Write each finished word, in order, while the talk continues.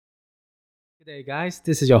Good day, guys.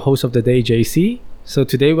 This is your host of the day, JC. So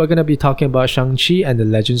today we're going to be talking about Shang-Chi and the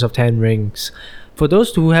Legends of Ten Rings. For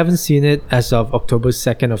those who haven't seen it as of October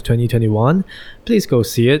 2nd of 2021, please go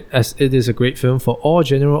see it, as it is a great film for all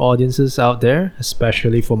general audiences out there,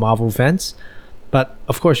 especially for Marvel fans. But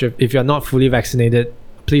of course, if you're not fully vaccinated,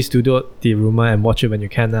 please do the rumor and watch it when you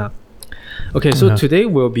can now. Okay, so today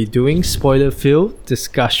we'll be doing spoiler-filled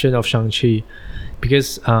discussion of Shang-Chi,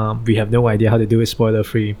 because we have no idea how to do it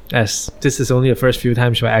spoiler-free, as this is only the first few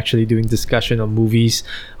times we're actually doing discussion on movies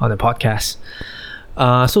on the podcast.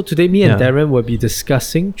 So today me and Darren will be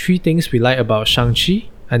discussing 3 things we like about Shang-Chi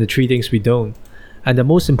and the 3 things we don't. And the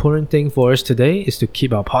most important thing for us today is to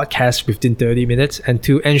keep our podcast within 30 minutes, and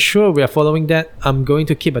to ensure we are following that, I'm going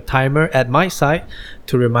to keep a timer at my side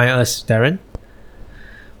to remind us, Darren.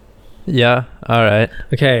 Yeah, alright.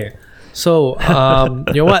 Okay. So,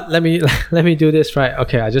 you know what? Let me do this right.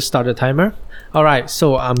 Okay, I just started the timer. All right,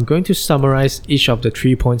 so I'm going to summarize each of the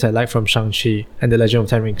 3 points I like from Shang-Chi and the Legend of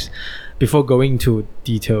Ten Rings before going into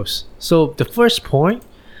details. So, the first point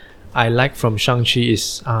I like from Shang-Chi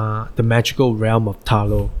is the magical realm of Ta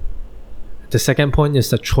Lo. The second point is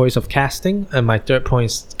the choice of casting, and my third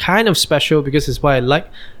point is kind of special because it's what I like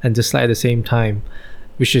and dislike at the same time,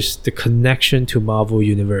 which is the connection to Marvel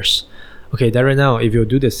Universe. Okay, Darren, now if you'll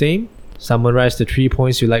do the same, summarize the 3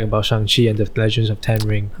 points you like about Shang-Chi and the Legends of Ten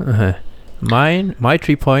Ring. My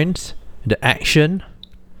 3 points: the action,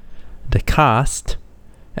 the cast,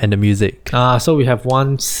 and the music. So we have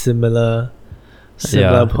one similar point.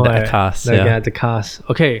 The cast. The cast.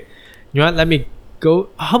 Okay, you know what? Let me go.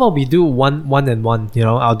 How about we do one and one? You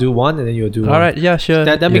know, I'll do one and then you'll do one. All right, yeah, sure.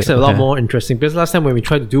 That makes it a lot more interesting, because last time when we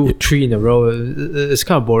tried to do 3 in a row, it's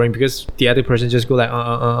kind of boring because the other person just go like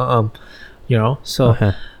you know. So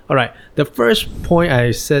all right, the first point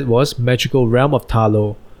I said was magical realm of Ta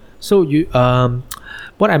Lo. So you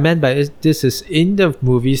what I meant by this is, in the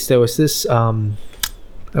movies there was this I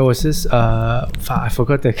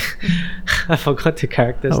forgot the I forgot the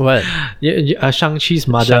characters. What? Shang-Chi's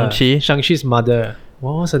mother. Shang-Chi? Mother.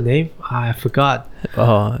 What was her name? I forgot.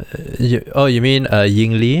 You mean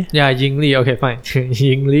Ying Li? Yeah, Ying Li. Okay, fine.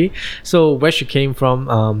 Ying Li. So where she came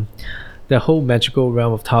from, the whole magical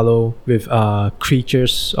realm of Ta Lo with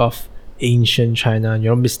creatures of ancient China, you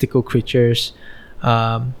know, mystical creatures.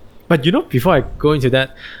 But you know, before I go into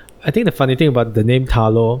that, I think the funny thing about the name Ta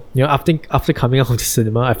Lo, you know, after coming out of the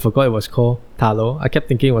cinema, I forgot it was called Ta Lo. I kept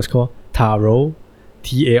thinking it was called Taro,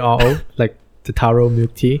 Taro, like the taro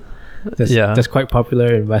milk tea. That's quite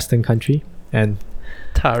popular in Western country. And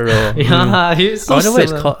Taro. Yeah, it's so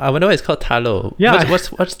I wonder why it's called Ta Lo. Yeah.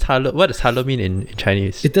 What's Ta Lo? What does Ta Lo mean in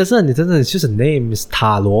Chinese? It doesn't. It's just a name. It's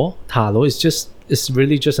Ta Lo. Ta Lo. It's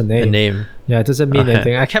really just a name. A name. Yeah, it doesn't mean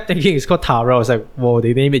anything. I kept thinking it's called Taro. I was like, whoa,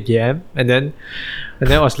 they named it Yam. And then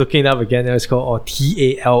I was looking it up again, and it's called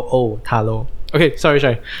Talo, Ta Lo. Okay,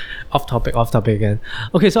 sorry. Off topic again.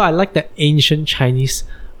 Okay, so I like the ancient Chinese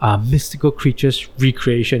mystical creatures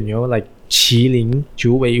recreation, you know, like Qilin,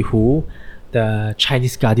 Zhu Wei Hu, the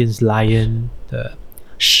Chinese guardian's lion, the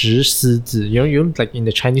Shi Si Zi, you know, like in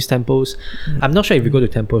the Chinese temples. I'm not sure if you go to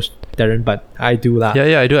temples, Darren, but I do lah.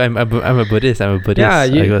 Yeah, I do. I'm a Buddhist. Yeah, I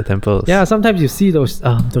go to temples. Yeah, sometimes you see those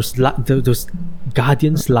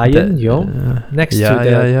guardian's lion, you know, next to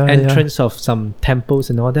the entrance of some temples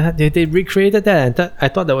and all that. They recreated that, and I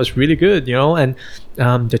thought that was really good, you know. And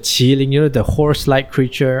the Qilin, you know, the horse-like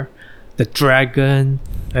creature, the dragon,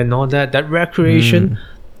 and all that recreation.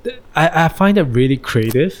 I find it really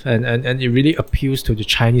creative, and it really appeals to the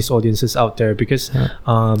Chinese audiences out there, because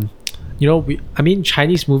you know,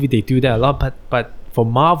 Chinese movie, they do that a lot, but for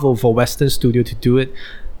Marvel, for Western studio to do it,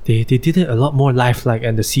 they did it a lot more lifelike,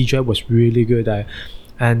 and the CGI was really good.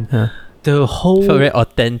 The whole felt very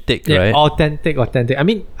authentic, right? Authentic. I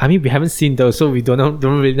mean, we haven't seen those, so we don't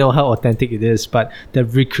really know how authentic it is. But the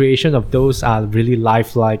recreation of those are really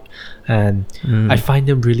lifelike, and I find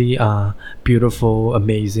them really beautiful,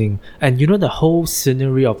 amazing. And you know, the whole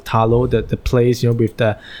scenery of Ta Lo, the place, you know, with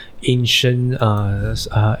the ancient,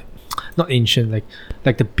 not ancient,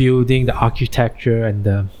 like the building, the architecture, and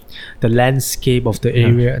the landscape of the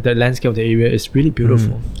area. The landscape of the area is really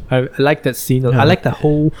beautiful. I like that scene. I like the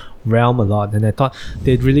whole realm a lot, and I thought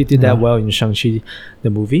they really did that well in Shang-Chi,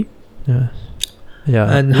 the movie.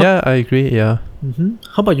 And I agree. Yeah.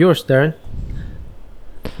 How about yours, Darren?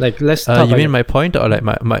 Like, let's talk. You mean my point, or like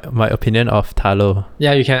my opinion of Ta Lo?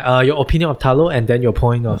 Yeah, you can. Your opinion of Ta Lo, and then your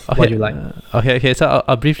point of what you like. Okay. So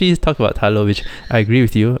I'll briefly talk about Ta Lo, which I agree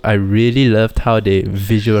with you. I really loved how they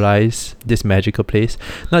visualize this magical place.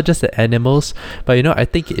 Not just the animals, but you know, I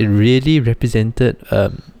think it really represented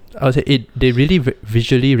I would say they really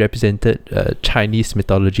visually represented Chinese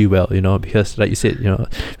mythology well, because like you said,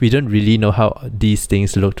 we don't really know how these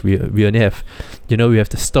things looked. We only have, we have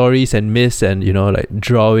the stories and myths and, like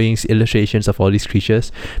drawings, illustrations of all these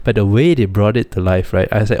creatures. But the way they brought it to life, right?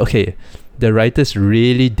 I was like, okay, the writers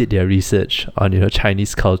really did their research on,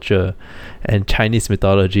 Chinese culture and Chinese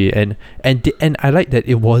mythology. And I like that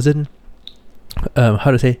it wasn't,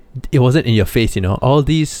 it wasn't in your face, all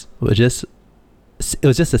these were just, it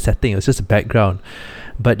was just a setting, it was just a background,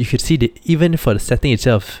 but you could see that even for the setting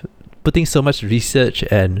itself, putting so much research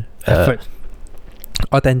and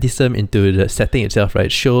authenticism into the setting itself,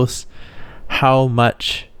 right, shows how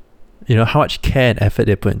much care and effort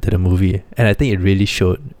they put into the movie, and I think it really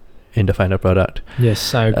showed in the final product.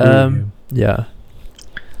 Yes, I agree. Yeah.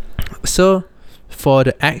 So for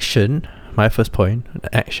the action, my first point,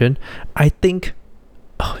 the action, I think,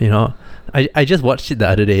 I just watched it the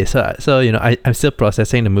other day, so I'm still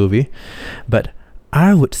processing the movie, but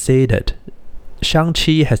I would say that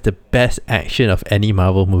Shang-Chi has the best action of any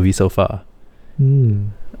Marvel movie so far.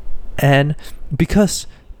 And because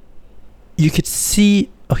you could see,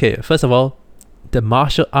 okay, first of all, the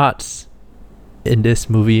martial arts in this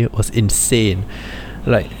movie was insane.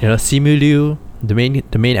 Like, Simu Liu, the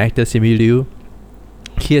main actor, Simu Liu,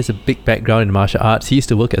 he has a big background in martial arts. He used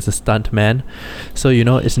to work as a stunt man, so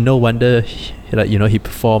it's no wonder he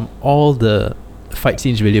performed all the fight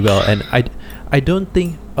scenes really well. And I don't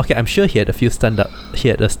think, okay, I'm sure he had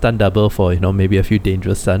a stunt double for maybe a few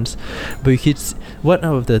dangerous stunts, but one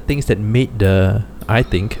of the things that made the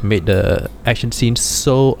action scenes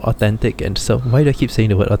so authentic, and so, why do I keep saying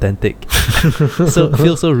the word authentic? So it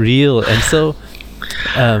feels so real and so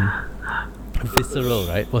visceral,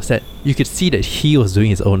 right, was that you could see that he was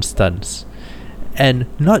doing his own stunts, and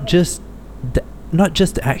not just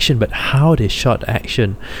the action, but how they shot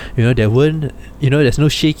action. There weren't, there's no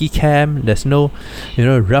shaky cam, there's no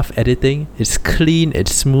rough editing. It's clean,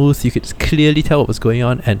 it's smooth, you could clearly tell what was going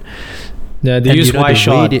on. And they use wide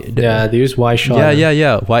shot. They use wide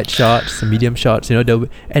shot. Wide shots, medium shots,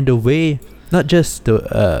 the way, not just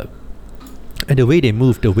and the way they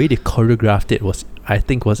moved, the way they choreographed it was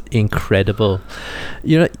incredible.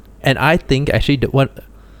 And I think actually one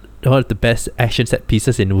of the best action set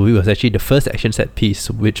pieces in the movie was actually the first action set piece,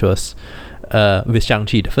 which was with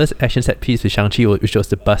Shang-Chi. The first action set piece with Shang-Chi, which was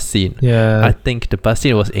the bus scene. Yeah, I think the bus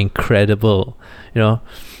scene was incredible. The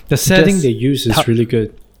setting they use is really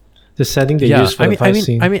good. The setting they use for the fight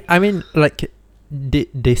scene. I mean, like,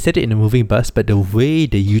 they set it in a moving bus, but the way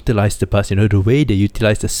they utilize the bus, the way they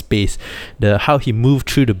utilize the space, how he moved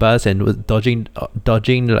through the bus and was dodging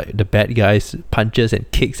like the bad guys' punches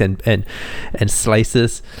and kicks and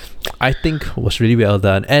slices, I think was really well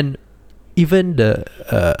done. And even the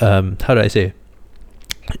how do I say,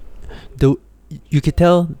 you could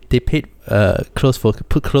tell they put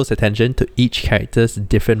close attention to each character's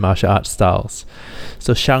different martial arts styles.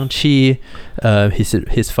 So Shang-Chi,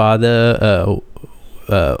 his father,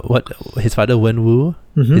 his father Wenwu,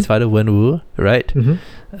 right?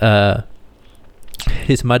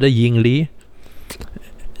 His mother Ying Li.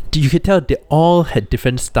 You could tell they all had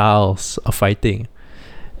different styles of fighting.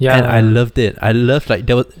 Yeah, and I loved it. I loved, like,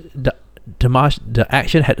 there was the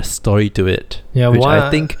action had a story to it. Yeah, which I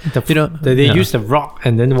think they used the rock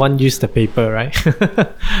and then one used the paper, right?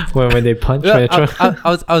 when they punch. I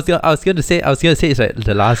was gonna say it's like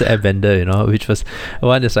the last Airbender, which was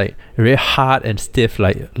one that's like very hard and stiff,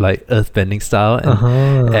 like earthbending style,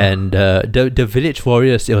 and the village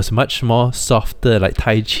warriors, it was much more softer, like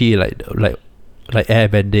Tai Chi, like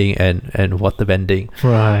airbending and waterbending,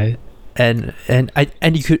 right? And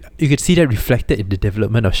you could see that reflected in the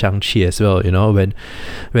development of Shang-Chi as well. When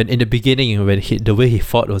in the beginning, the way he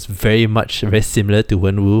fought was very similar to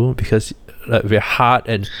Wenwu, because very hard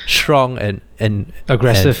and strong and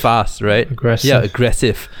aggressive, and fast, right?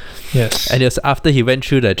 Aggressive. Yes. And it was after he went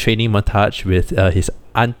through the training montage with his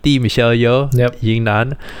auntie Michelle Yeoh, Ying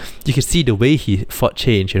Nan, you could see the way he fought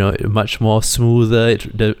change. Much more smoother.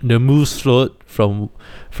 The moves flowed from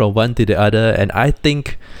one to the other, and I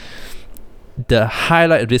think the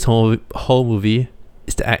highlight of this whole movie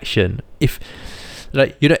is the action. If,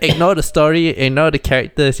 like, ignore the story, ignore the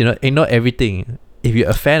characters, ignore everything. If you're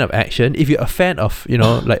a fan of action, if you're a fan of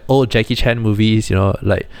like old Jackie Chan movies,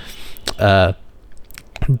 like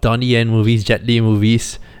Donnie Yen movies, Jet Li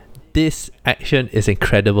movies, this action is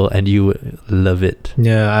incredible and you would love it.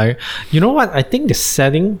 Yeah, you know what? I think the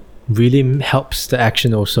setting really helps the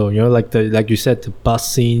action also. Like you said, the bus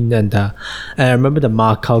scene and I remember the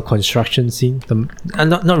Macau construction scene.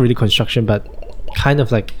 Not really construction, but kind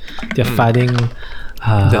of like they're fighting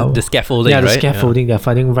The scaffolding, the right? scaffolding. They're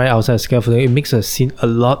fighting right outside the scaffolding. It makes the scene a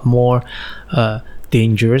lot more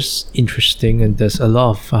dangerous, interesting, and there's a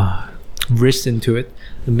lot of risk into it.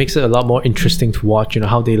 It makes it a lot more interesting to watch.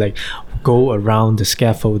 How they like go around the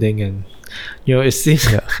scaffolding, and it seems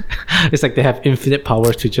it's like they have infinite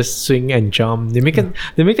power to just swing and jump. They make them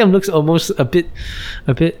look almost a bit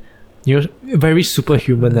very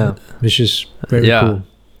superhuman now, which is very cool.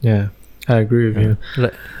 Yeah, I agree with you.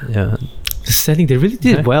 Yeah. The setting, they really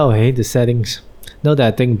did well, hey, the settings. Now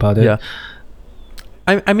that I think about it. Yeah.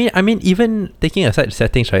 I mean, even taking aside the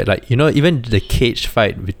settings, right? Like, even the cage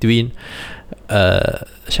fight between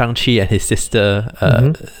Shang-Chi and his sister,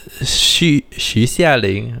 Xu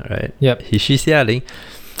Xialing, right? Yep. Xu Xialing.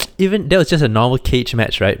 Even that was just a normal cage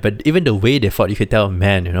match, right? But even the way they fought, you could tell,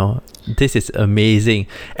 man, this is amazing.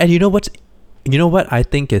 And you know what I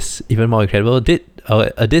think is even more incredible?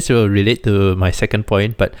 This will relate to my second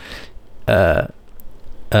point, but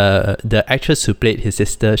the actress who played his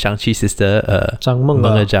sister, Shang-Chi's sister,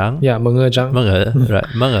 Zhang. Yeah, Zhang. Right,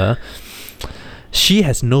 she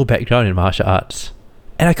has no background in martial arts.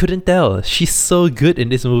 And I couldn't tell. She's so good in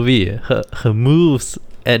this movie. Her moves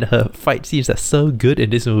and her fight scenes are so good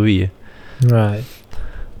in this movie. Right.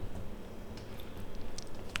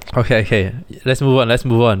 Okay. Let's move on.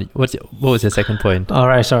 What was your second point? All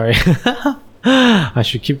right, sorry. I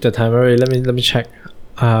should keep the timer. Let me check.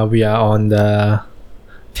 We are on the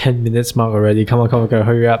 10 minutes mark already. Come on, gotta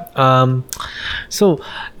hurry up. So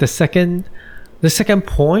the second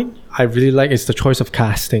point I really like is the choice of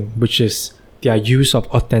casting, which is their use of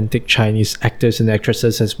authentic Chinese actors and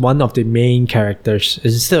actresses as one of the main characters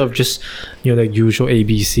instead of just the usual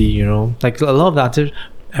ABC. Like a lot of the other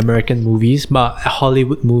American movies, but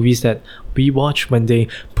Hollywood movies that we watch, when they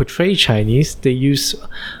portray Chinese, they use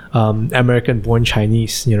American born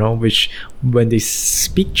Chinese, which when they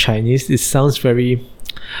speak Chinese, it sounds very,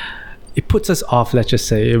 it puts us off. Let's just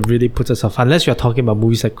say it really puts us off, unless you're talking about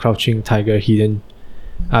movies like Crouching Tiger, Hidden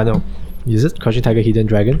is it Crouching Tiger, Hidden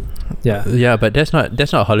Dragon? Yeah, but that's not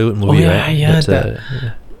a Hollywood movie, right? Yeah,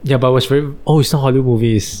 but it was very, it's not Hollywood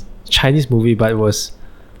movie, it's Chinese movie, but it was,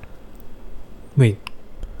 wait,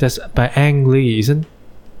 that's by Ang Lee, isn't?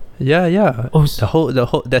 Yeah. Oh, the whole.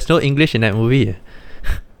 There's no English in that movie.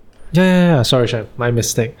 Yeah. Sorry, Shang, my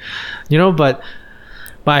mistake. But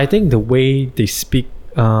I think the way they speak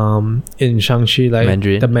in Shang-Chi, like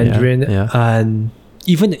Mandarin, the Mandarin, yeah. and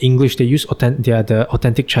even the English, they use the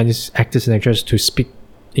authentic Chinese actors and actresses to speak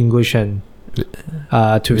English and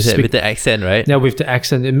with the accent, right? Yeah, with the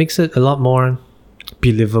accent, it makes it a lot more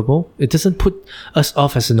believable. It doesn't put us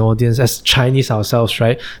off as an audience, as Chinese ourselves,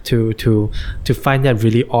 right? To find that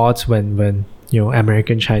really odd when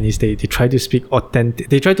American Chinese, they try to speak authentic.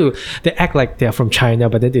 They act like they're from China,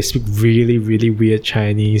 but then they speak really, really weird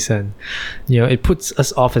Chinese, and it puts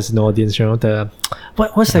us off as an audience.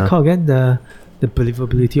 What's that called again? The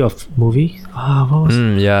believability of movie. What was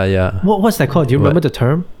yeah. What's that called? Do you remember the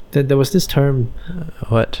term? There was this term.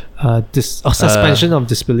 What? Suspension of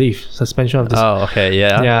disbelief. Suspension of disbelief. Oh, okay.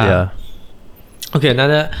 Yeah. Okay,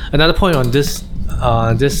 another point on this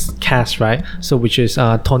cast, right? So which is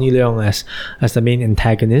Tony Leung as the main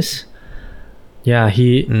antagonist. Yeah,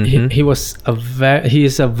 he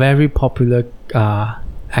is a very popular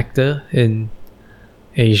actor in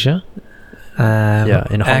Asia.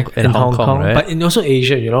 In Hong Kong, right? But in also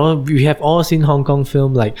Asia, we have all seen Hong Kong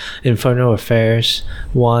film like Infernal Affairs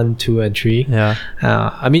 1, 2, and 3. Yeah.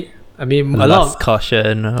 I mean a Last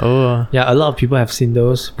Caution. Oh. Yeah, a lot of people have seen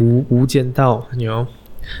those. Wu Jian Dao,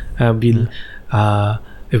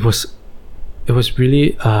 it was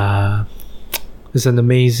really it's an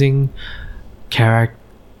amazing character.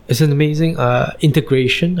 It's an amazing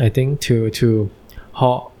integration, I think, to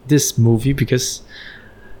this movie because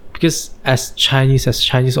as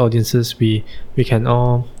Chinese audiences, we can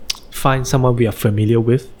all find someone we are familiar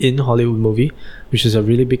with in Hollywood movie, which is a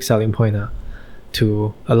really big selling point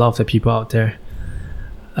to a lot of the people out there.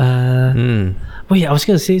 Wait, I was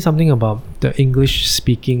gonna say something about the English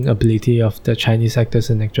speaking ability of the Chinese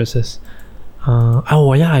actors and actresses.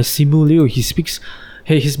 Simu Liu, he speaks.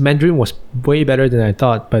 Hey, his Mandarin was way better than I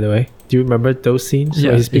thought. By the way, do you remember those scenes?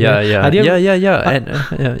 Yeah. And you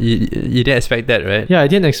didn't expect that, right? Yeah, I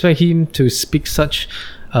didn't expect him to speak such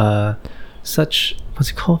what's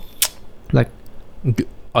it called? Like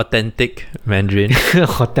authentic Mandarin.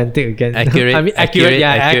 Authentic again. Accurate. I mean, accurate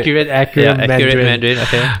Mandarin.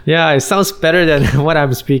 Okay. Yeah, it sounds better than what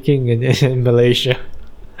I'm speaking in Malaysia.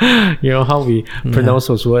 How we pronounce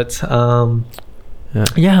those words.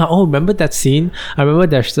 Remember that scene? I remember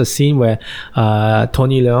there's a scene where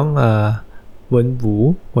Tony Leung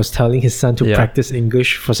Wenwu was telling his son to Yeah. practice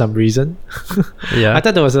English for some reason. Yeah. I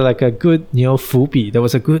thought there was like a good, 伏笔. There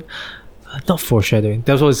was a good, not foreshadowing.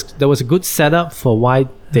 There was a good setup for why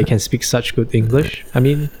they can speak such good English. I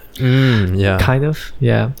mean, Yeah. kind of,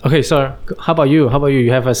 yeah. Okay, so how about you?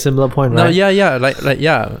 You have a similar point, right? No, yeah, like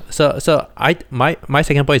yeah. So my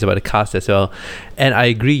second point is about the cast as well, and I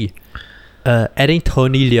agree. Adding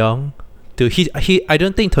Tony Leung to he I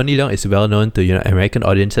don't think Tony Leung is well known to American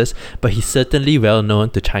audiences, but he's certainly well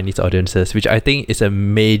known to Chinese audiences, which I think is a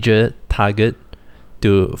major target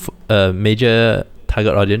audience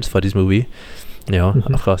for this movie.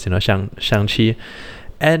 Of course, Shang-Chi,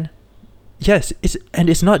 and yes,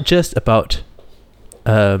 it's not just about.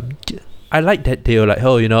 I like that they were like,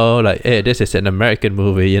 oh, hey, this is an American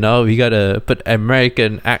movie, we gotta put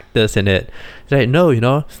American actors in it. It's like, no,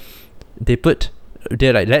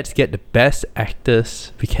 they're like, let's get the best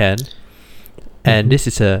actors we can, and this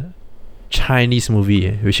is a Chinese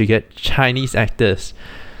movie. We should get Chinese actors.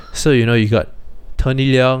 So you got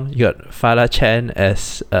Tony Leung, you got Fala Chen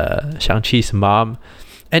as Shang-Chi's mom,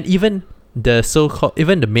 and even the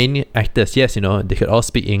main actors, yes, they could all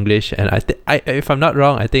speak English, and if I'm not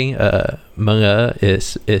wrong, I think Meng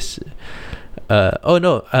is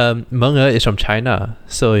Meng is from China,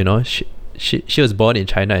 so she was born in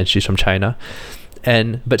China and she's from China,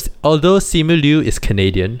 but although Simu Liu is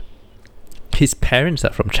Canadian, his parents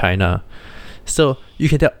are from China, so you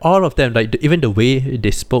can tell all of them, like even the way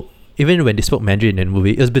they spoke. Even when they spoke Mandarin in the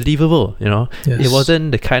movie, it was believable, Yes. It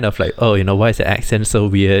wasn't the kind of like, oh, why is the accent so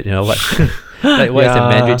weird? What, like, why is the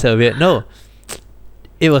Mandarin so weird? No,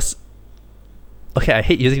 it was, okay, I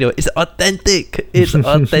hate using the word, it's authentic. It's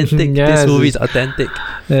authentic. Yes, this movie is authentic.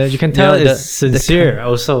 You can tell the it's sincere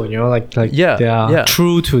also, like Yeah, they are yeah.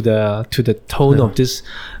 true to the tone of this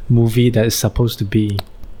movie that is supposed to be.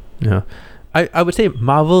 Yeah. I would say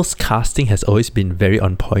Marvel's casting has always been very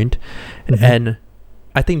on point, and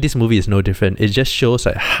I think this movie is no different. It just shows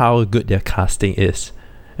like how good their casting is.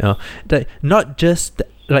 Like not just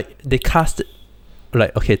like they cast,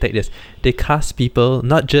 like, okay, take this. They cast people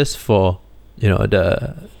not just for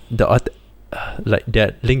like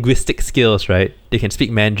their linguistic skills, right? They can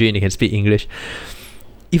speak Mandarin, they can speak English.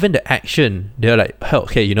 Even the action, they're like, oh,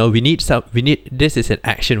 okay, we need this is an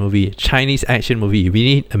action movie, Chinese action movie. We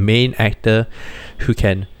need a main actor who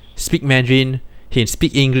can speak Mandarin, he can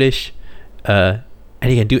speak English, and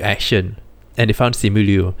he can do action. And they found Simu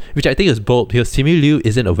Liu, which I think is bold because Simu Liu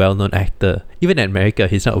isn't a well-known actor. Even in America,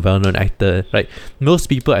 he's not a well-known actor. Like most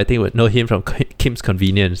people, I think, would know him from Kim's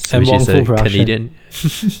Convenience, And which Wong is Fu a production. Canadian.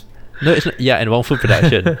 No, it's not. Yeah, and Wong Fu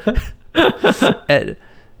production. And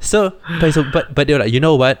but they were like, you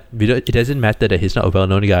know what? It doesn't matter that he's not a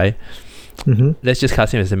well-known guy. Let's just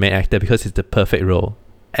cast him as the main actor because it's the perfect role.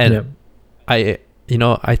 And I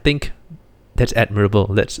think that's admirable.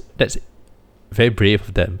 That's very brave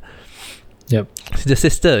of them. Yep. The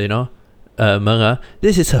sister, Meng,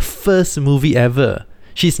 this is her first movie ever.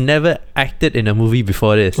 She's never acted in a movie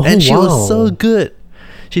before this, and she was so good.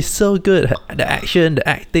 She's so good. The action, the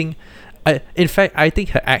acting. In fact, I think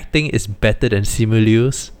her acting is better than Simu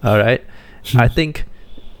Liu's. All right, I think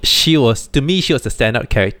she was the standout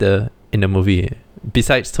character in the movie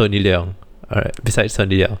besides Tony Leung. All right, besides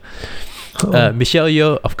Tony Leung. Michelle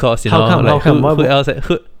Yeoh, of course, How come? who else?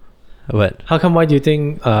 What? How come? Why do you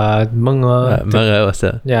think Meng was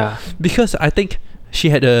the? Yeah. Because I think she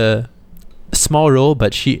had a small role,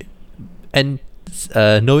 but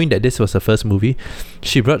knowing that this was her first movie,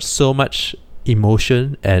 she brought so much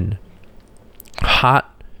emotion and heart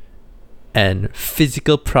and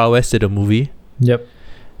physical prowess to the movie. Yep.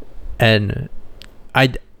 And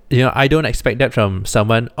I don't expect that from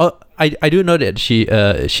someone. Oh, I do know that she's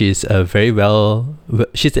she's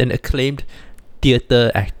an acclaimed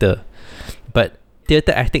theater actor, but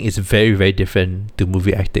theater acting is very, very different to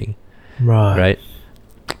movie acting, right?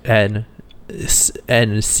 And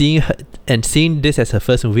seeing this as her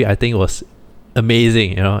first movie, I think was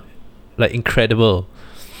amazing. Like incredible.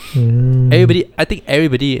 I think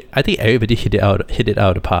everybody hit it out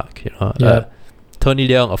of the park. Tony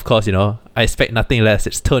Leung, of course, I expect nothing less.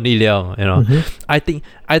 It's Tony Leung. I think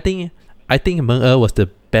Meng was the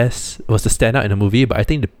standout in the movie, but I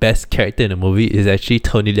think the best character in the movie is actually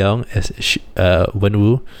Tony Leung as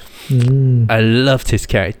Wenwu. I loved his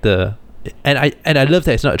character, and I love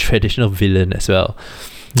that it's not a traditional villain as well.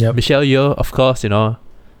 Yep. Michelle Yeoh, of course,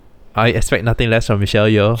 I expect nothing less from Michelle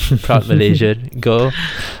Yeoh, proud Malaysian. Go.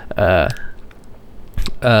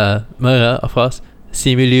 Meng, of course,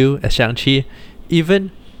 Simu Liu as Shang-Chi,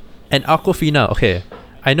 and Awkwafina. Okay,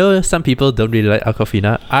 I know some people don't really like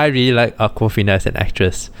Awkwafina. I really like Awkwafina as an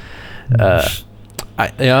actress.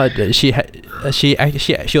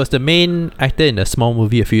 she was the main actor in a small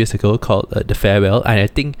movie a few years ago called The Farewell, and I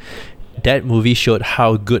think that movie showed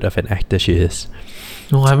how good of an actor she is.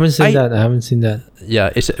 No, I haven't seen that.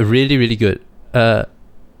 Yeah, it's really, really good. I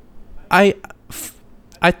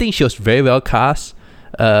think she was very well cast.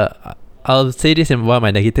 I'll say this in one of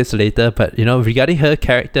my negatives later, but regarding her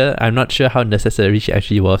character, I'm not sure how necessary she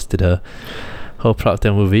actually was to the whole plot of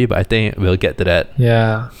the movie, but I think we'll get to that.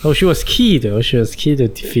 Yeah. Oh, she was key though. She was key to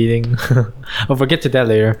defeating. We'll get to that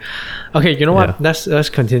later. Okay, you know what? Yeah. Let's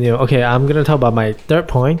continue. Okay, I'm gonna talk about my third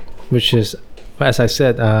point, which is, as I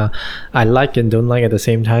said, I like and don't like at the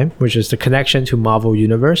same time, which is the connection to Marvel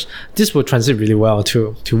Universe. This will translate really well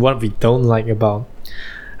to what we don't like about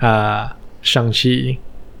Shang-Chi,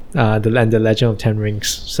 and the Legend of Ten Rings.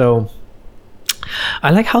 So I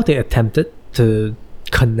like how they attempted to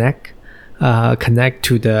connect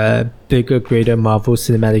to the bigger, greater Marvel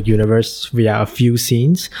Cinematic Universe via a few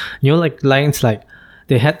scenes. Like lines like,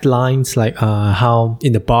 they had lines like how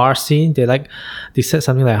in the bar scene they said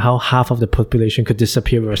something like how half of the population could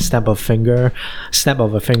disappear with a snap of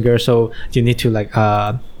a finger. So you need to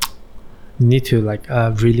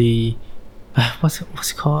really what's it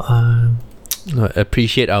called?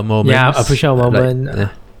 Appreciate our moment. Yeah, appreciate our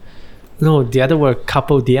moment. No, the other word,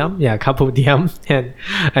 couple diem. Yeah, couple diem,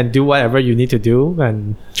 and do whatever you need to do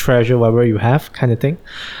and treasure whatever you have, kind of thing.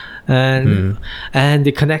 And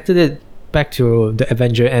they connected it back to the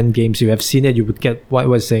Avenger Endgames. You have seen it, you would get what I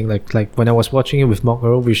was saying. Like when I was watching it with Mark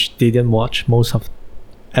Earl, which didn't watch most of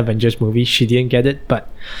Avengers movies, she didn't get it, but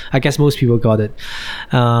I guess most people got it.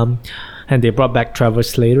 And they brought back Trevor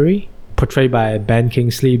Slattery, portrayed by Ben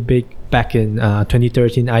Kingsley back in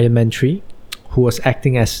 2013 Iron Man 3, who was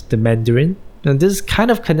acting as the Mandarin. And this is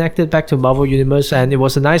kind of connected back to Marvel Universe, and it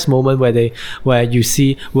was a nice moment where you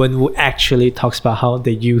see Wenwu actually talks about how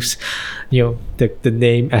they use the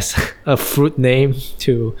name as a fruit name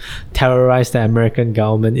to terrorize the American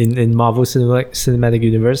government in Marvel Cinematic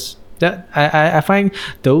Universe. That I find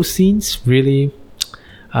those scenes really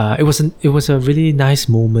it was a really nice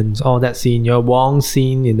moment. All that scene, Wong's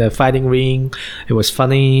scene in the fighting ring, it was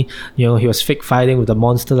funny. He was fake fighting with a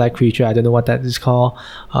monster-like creature. I don't know what that is called.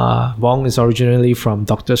 Wong is originally from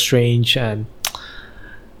Doctor Strange, and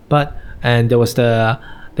there was the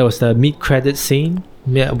mid-credit scene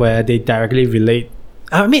where they directly relate.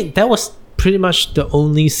 I mean, that was pretty much the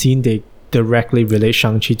only scene they directly relate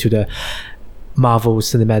Shang-Chi to the Marvel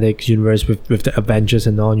Cinematic Universe with the Avengers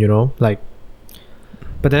and all.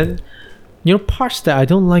 But then, parts that I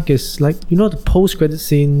don't like is the post-credit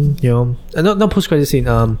scene, not post-credit scene,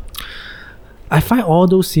 I find all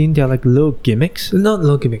those scenes, they're like little gimmicks,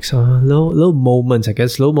 little moments, I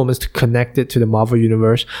guess, little moments to connect it to the Marvel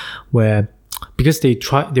Universe, because they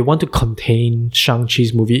want to contain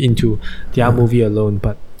Shang-Chi's movie into their movie alone,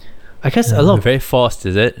 but I guess a lot very forced,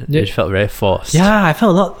 is it? It felt very forced. Yeah, I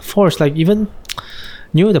felt a lot forced, even,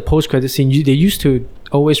 the post-credit scene, they used to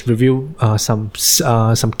always reveal some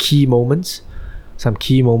key moments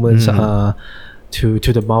to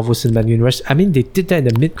the Marvel Cinematic Universe. I mean, they did that in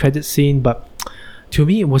the mid-credit scene, but to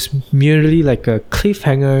me it was merely like a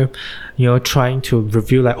cliffhanger, trying to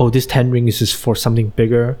reveal this 10 rings is for something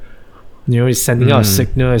bigger. It's sending out a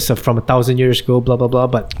signal, it's from 1,000 years ago, blah blah blah,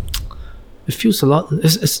 but it feels a lot.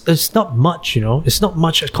 It's not much, it's not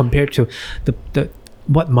much compared to the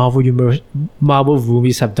what Marvel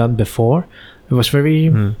movies have done before. It was very.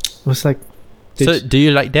 It was like. So, do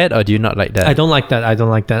you like that or do you not like that? I don't like that. I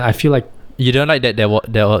feel like you don't like that. There,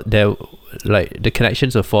 like the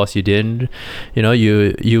connections were forced. You didn't.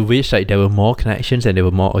 You wish there were more connections and they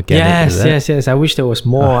were more organic. Yes. I wish there was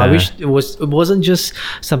more. I wish it wasn't just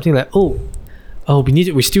something like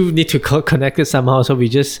we still need to connect it somehow. So we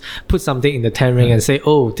just put something in the 10 ring and say,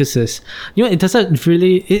 this is. It doesn't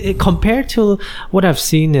really. It compared to what I've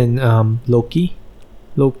seen in Loki,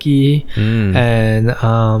 and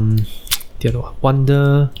the other one,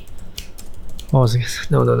 Wonder. What was it?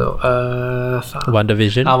 No.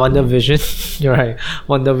 WandaVision. WandaVision. You're right.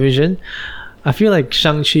 WandaVision. I feel like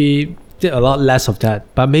Shang-Chi did a lot less of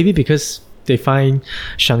that, but maybe because they find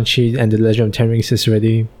Shang-Chi and the Legend of Ten Rings is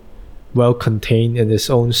already well contained in its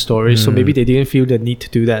own story, so maybe they didn't feel the need to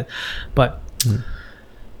do that. But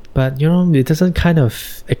it doesn't kind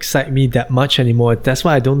of excite me that much anymore. That's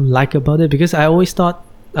what I don't like about it, because I always thought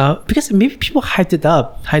because maybe people hyped it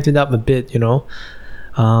up a bit,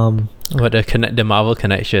 what the Marvel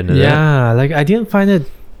connection, I didn't find it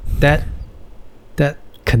that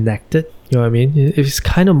connected, you know what I mean? It's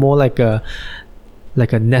kind of more like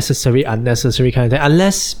like a necessary unnecessary kind of thing,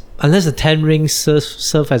 unless the 10 rings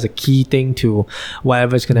serve as a key thing to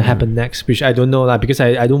whatever's going to happen next, which I don't know, like, because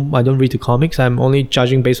I don't read the comics. I'm only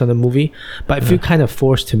judging based on the movie, but I feel kind of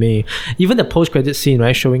forced to me. Even the post-credit scene,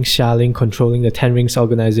 right, showing Xialing controlling the 10 rings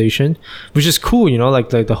organization, which is cool, you know, like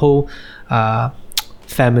the whole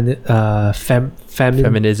feminism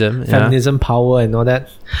power and all that,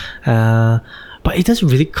 but it doesn't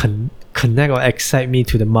really connect or excite me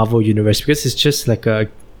to the Marvel universe, because it's just like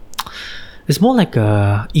it's more like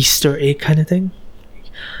a Easter egg kind of thing,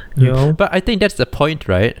 you know. But I think that's the point,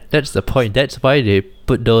 right? That's the point. That's why they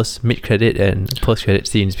put those mid-credit and post-credit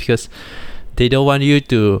scenes, because they don't want you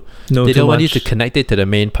to want you to connect it to the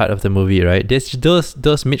main part of the movie, right? There's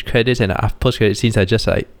those mid-credits and post-credit scenes are just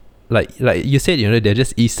like you said, you know, they're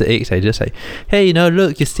just Easter eggs. They're just like, hey, you know,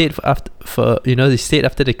 look, you stayed you stayed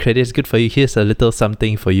after the credits, good for you, here's a little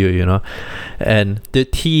something for you, you know. And they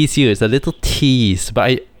tease you, it's a little tease.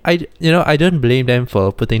 But I don't blame them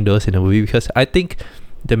for putting those in the movie, because I think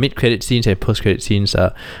the mid-credit scenes and post-credit scenes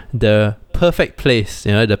are the perfect place,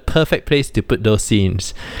 you know, the perfect place to put those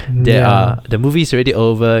scenes. The movie's already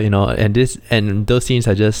over, you know, and those scenes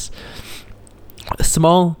are just a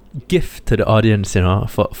small gift to the audience, you know,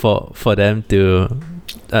 for them to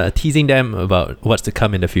teasing them about what's to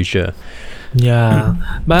come in the future. Yeah,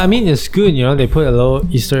 but I mean, it's good, you know, they put a little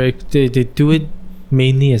Easter egg. They do it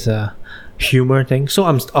mainly as a humor thing. So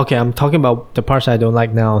I'm talking about the parts I don't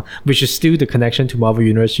like now, which is still the connection to Marvel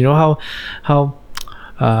Universe. You know how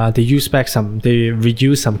they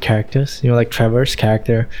reuse some characters, you know, like Trevor's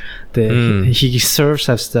character. He serves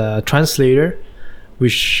as the translator,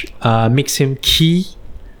 which makes him key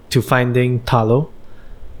to finding Talo.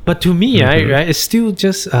 But to me, right, it's still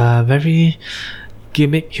just very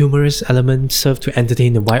gimmick, humorous element served to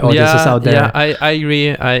entertain the white audiences out there. Yeah, I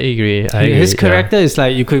agree. His character is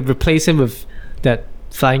like, you could replace him with that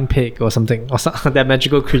flying pig or something, or that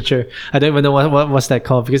magical creature. I don't even know what's that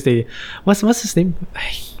called, because what's his name?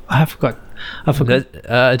 I forgot.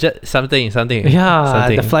 Just something. Yeah,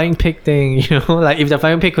 the flying pig thing. You know, like if the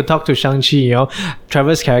flying pig could talk to Shang-Chi, you know,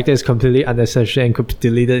 Trevor's character is completely unnecessary and could be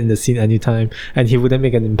deleted in the scene anytime, and he wouldn't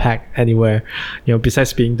make an impact anywhere. You know,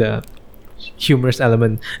 besides being the humorous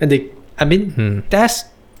element. And that's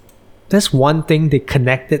one thing they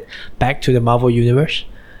connected back to the Marvel universe.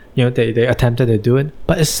 You know, they attempted to do it,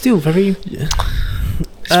 but it's still very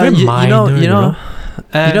minor. You know.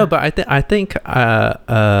 But I think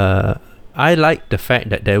I like the fact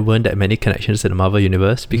that there weren't that many connections to the Marvel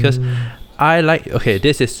universe, because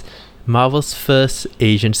this is Marvel's first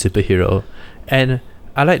Asian superhero, and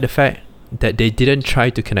I like the fact that they didn't try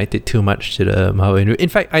to connect it too much to the Marvel universe. In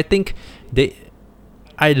fact, I think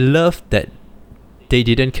I love that they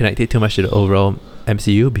didn't connect it too much to the overall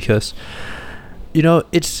MCU, because, you know,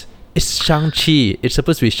 it's Shang-Chi. It's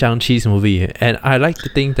supposed to be Shang-Chi's movie, and I like to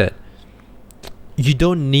think that you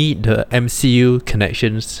don't need the MCU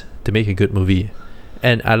connections to make a good movie.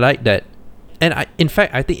 And I like that. And I think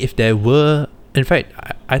I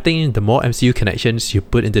think the more MCU connections you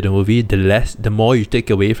put into the movie, the more you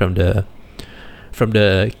take away from the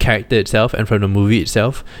character itself and from the movie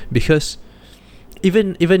itself. Because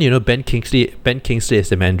even you know, Ben Kingsley is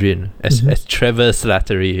the Mandarin as Trevor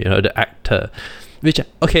Slattery, you know, the actor, which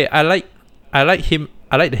I like him.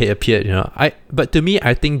 I like that he appeared, you know. But to me,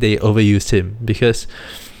 I think they overused him, because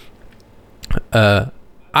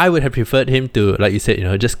I would have preferred him to, like you said, you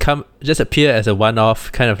know, just appear as a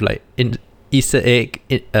one-off kind of like Easter egg,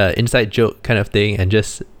 inside joke kind of thing, and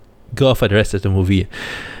just go off for the rest of the movie.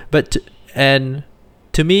 But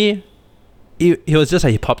to me, he was just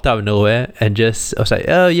like, he popped out of nowhere and just, I was like,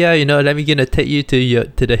 oh yeah, you know, let me gonna take you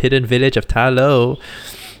to the hidden village of Talo,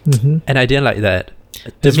 and I didn't like that.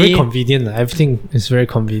 It's very convenient. Everything is very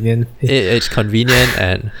convenient. It's convenient,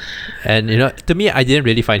 and you know, to me, I didn't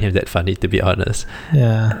really find him that funny, to be honest.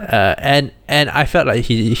 Yeah. And I felt like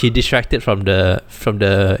he distracted from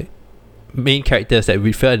the main characters that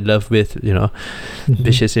we fell in love with, you know,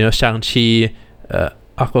 which is, you know, Shang-Chi,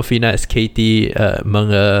 Awkwafina as Katie,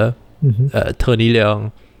 Meng Tony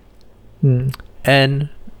Leung, and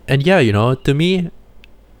yeah, you know, to me,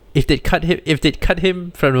 if they'd cut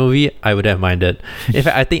him from the movie, I wouldn't have minded. In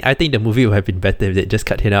fact, I think the movie would have been better if they just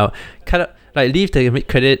cut him out. Like leave the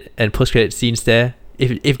mid-credit and post-credit scenes there.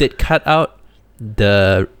 If they'd cut out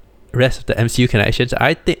the rest of the MCU connections,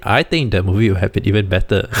 I think the movie would have been even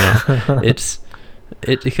better. You know?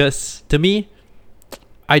 Because to me,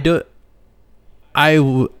 I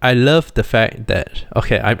love the fact that,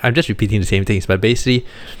 I'm just repeating the same things, but basically,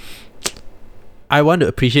 I want to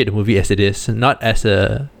appreciate the movie as it is, not as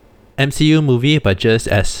a MCU movie, but just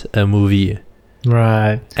as a movie.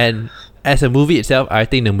 Right. And as a movie itself, I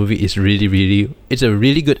think the movie is it's a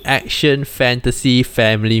really good action fantasy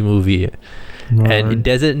family movie, and it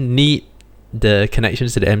doesn't need the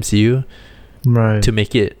connections to the MCU to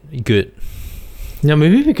make it good. Yeah,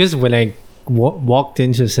 maybe because when I walked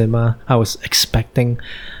into the cinema, I was expecting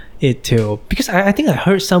it to, because I think I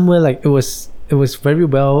heard somewhere like it was very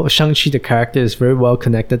well, Shang-Chi the character is very well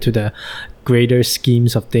connected to the greater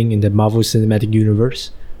schemes of things in the Marvel Cinematic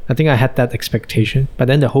Universe. I think I had that expectation, but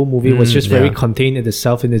then the whole movie was just very contained in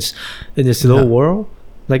itself, in its little world.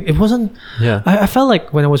 Like it wasn't. Yeah. I felt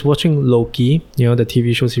like when I was watching Loki, the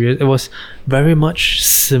TV show series, it was very much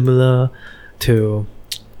similar to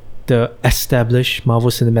the established Marvel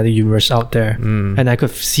Cinematic Universe out there, and I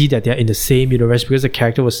could see that they're in the same universe because the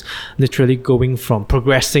character was literally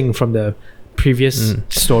progressing from the previous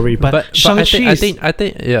story. But Shang-Chi, I think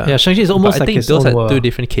Shang-Chi is almost like his own world. I think those are two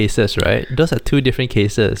different cases, right? Those are two different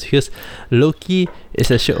cases, because Loki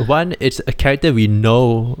is a show. One, it's a character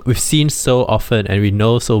we've seen so often and we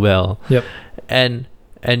know so well. Yep. And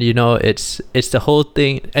it's the whole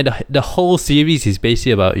thing, and the whole series is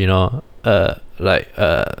basically about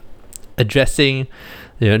addressing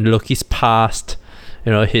Loki's past,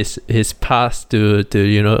 his past to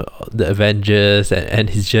the Avengers, and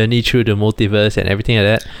his journey through the multiverse and everything like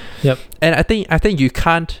that. Yep. And I think you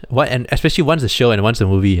can't, and especially once a show and once a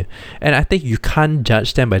movie, and I think you can't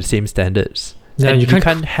judge them by the same standards. Yeah, and you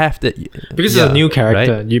can't have that because it's a new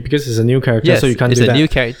character. Right? Because it's a new character, yes, so you can't do that. It's a new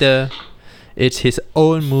character. It's his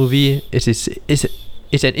own movie.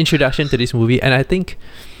 It's an introduction to this movie, and I think,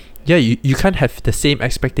 you can't have the same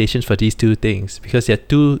expectations for these two things, because they're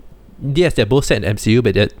two. Yes, they're both set in MCU,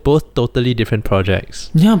 but they're both totally different projects.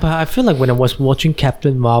 Yeah, but I feel like when I was watching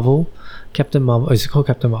Captain Marvel, is it called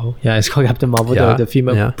Captain Marvel? Yeah, it's called Captain Marvel, the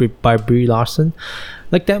female by Brie Larson.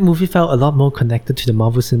 Like that movie felt a lot more connected to the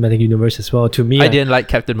Marvel Cinematic Universe as well. To me, I didn't like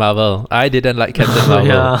Captain Marvel.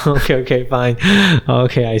 Yeah, okay, fine.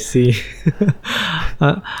 Okay, I see.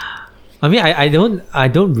 I mean, I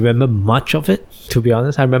don't remember much of it, to be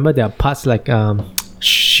honest. I remember there are parts like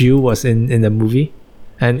Shield was in the movie,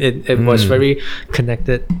 and it was very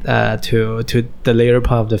connected to the later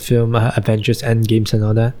part of the film, Avengers Endgames and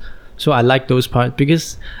all that. So I like those parts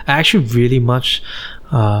because I actually really much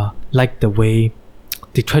like the way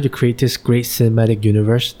they try to create this great cinematic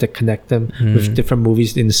universe that connect them with different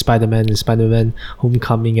movies in Spider-Man and Spider-Man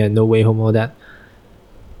Homecoming and No Way Home, all that.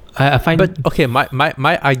 I find, but okay,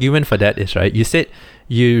 my argument for that is, right, you said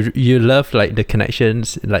you love like the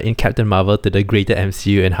connections like in Captain Marvel to the greater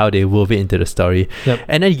MCU and how they wove it into the story. Yep.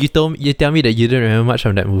 And then you tell me that you don't remember much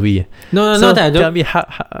from that movie. No, so not that I don't. Tell me how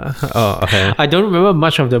oh, okay. I don't remember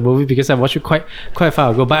much of the movie because I watched it quite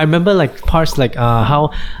far ago. But I remember like parts like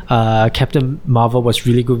how Captain Marvel was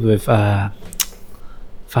really good with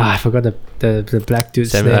I forgot the black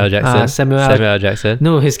dude's Samuel name. L. Jackson. Samuel L. Jackson.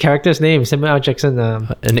 No, his character's name, Samuel L. Jackson.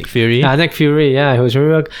 Nick Fury. Nick Fury. Yeah, he was very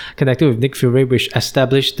well connected with Nick Fury, which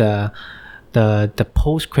established the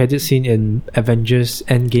post-credit scene in Avengers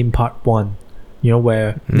Endgame Part 1.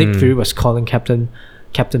 Where Nick Fury was calling Captain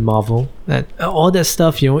Marvel, and all that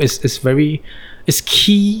stuff. Is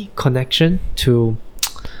key connection to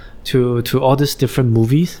all these different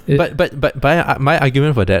movies. But my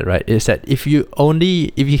argument for that, right, is that if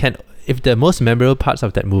the most memorable parts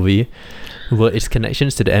of that movie were its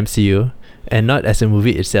connections to the MCU and not as a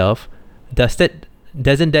movie itself, doesn't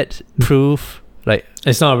that prove like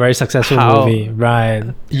it's not a very successful movie,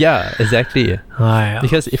 right? Yeah, exactly. Right.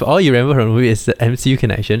 Because if all you remember from the movie is the MCU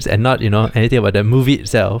connections and not anything about the movie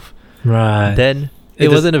itself, right, then it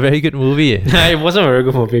wasn't a very good movie. It wasn't a very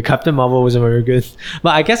good movie. Captain Marvel wasn't very good.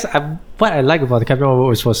 But I guess what I like about the Captain Marvel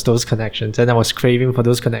was those connections, and I was craving for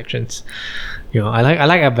those connections. I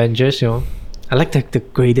like Avengers. I like the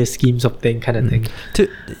greater schemes of thing kind of thing.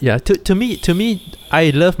 To me, I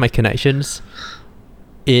love my connections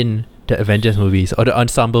in the Avengers movies or the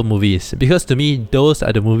ensemble movies, because to me those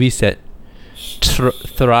are the movies that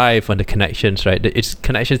thrive on the connections, right? It's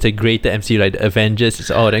connections to greater MCU, like the Avengers.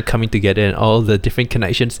 It's all them coming together and all the different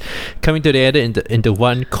connections coming together into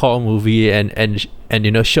one core movie, and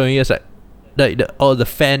showing us like all the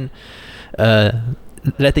fan,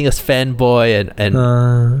 letting us fanboy and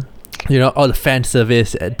all the fan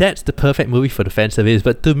service. That's the perfect movie for the fan service.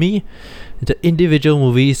 But to me, the individual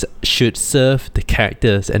movies should serve the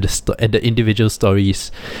characters and the individual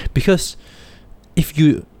stories, because if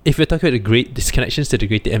you're talking about these connections to the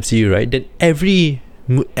greater MCU, right, then every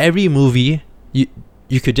movie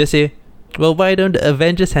you could just say, well, why don't the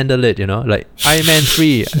Avengers handle it? Like Iron Man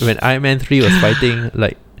 3, when Iron Man 3 was fighting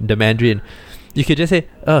like the Mandarin, you could just say,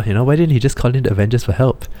 oh, why didn't he just call in the Avengers for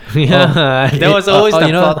help? Yeah, that was always the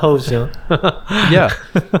plot holes, Yeah.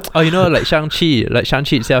 Or like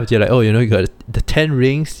Shang-Chi itself, you're like, oh, you got the 10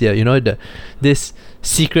 rings, yeah, this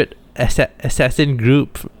secret assassin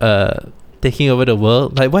group taking over the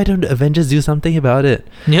world. Like, why don't the Avengers do something about it?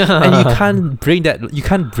 Yeah. And you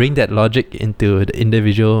can't bring that logic into the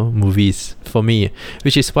individual movies for me,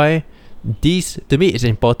 which is why to me it's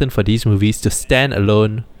important for these movies to stand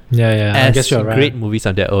alone. Yeah, as I guess you're right. Great movies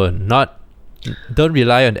on their own. Don't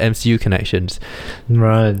rely on MCU connections.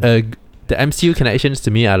 Right. The MCU connections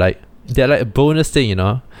to me they're like a bonus thing,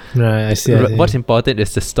 Right, I see. What's important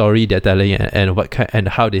is the story they're telling and and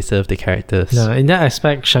how they serve the characters. No, in that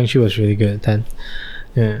aspect, Shang-Chi was really good then.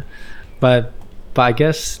 Yeah. But I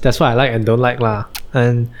guess that's what I like and don't like lah.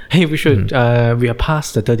 And hey, we should we are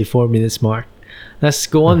past the 34 minutes mark. Let's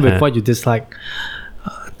go on with what you dislike.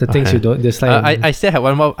 The things you don't dislike. I still have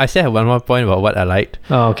one more point about what I liked.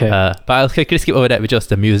 Oh, okay. But I'll quickly skip over that, which was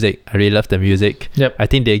the music. I really love the music. Yep. I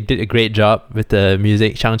think they did a great job with the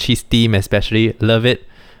music. Shang-Chi's theme especially. Love it.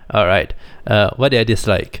 All right. What did I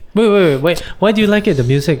dislike? Wait. Why do you like it? The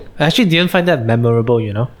music? I actually didn't find that memorable.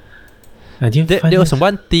 I didn't. There was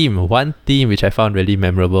one theme which I found really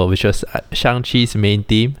memorable, which was Shang-Chi's main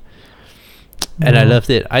theme, and I loved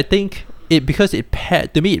it. I think because it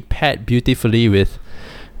paired beautifully with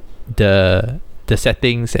the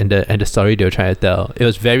settings and the story they were trying to tell. It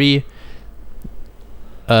was very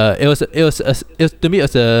to me it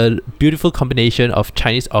was a beautiful combination of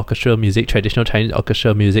Chinese orchestral music, traditional Chinese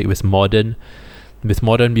orchestral music with modern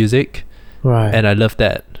music. Right. And I love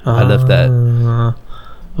that. I love that.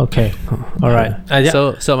 Okay. All right.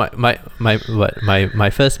 Yeah. So my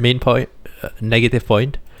first main point, negative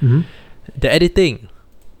point, the editing.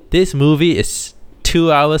 This movie is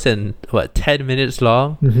 2 hours and 10 minutes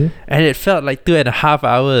long, and it felt like 2.5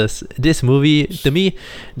 hours. This movie, to me,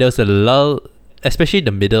 there was a lull, especially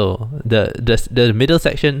the middle, the middle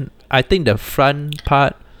section. I think the front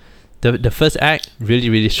part, the first act, really,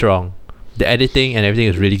 really strong. The editing and everything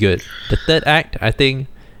is really good. The third act, I think,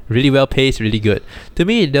 really well paced, really good. To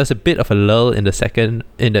me, there was a bit of a lull in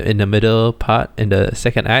the middle part, in the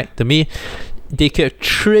second act. To me, they could have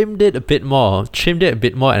trimmed it a bit more,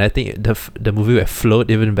 and I think the movie would have flowed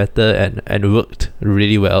even better and worked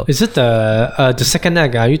really well. Is it the second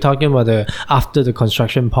act? Are you talking about after the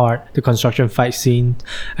construction part, the construction fight scene,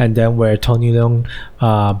 and then where Tony Leung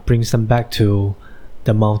brings them back to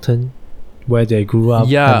the mountain where they grew up?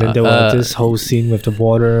 Yeah, and then there was this whole scene with the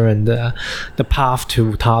water and the path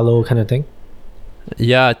to Talo kind of thing.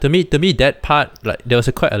 Yeah, to me that part, like, there was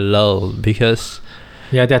quite a lull because.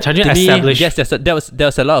 Yeah, they're trying to establish. Yes, there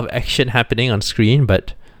was a lot of action happening on screen,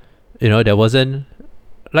 but there wasn't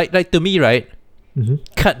like to me, right?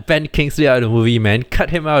 Cut Ben Kingsley out of the movie, man. Cut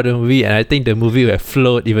him out of the movie, and I think the movie would have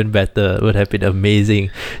flowed even better. It would have been amazing.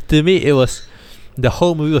 To me, the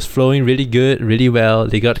whole movie was flowing really good, really well.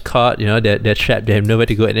 They got caught, they're trapped. They have nowhere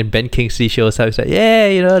to go, and then Ben Kingsley shows up. He's like,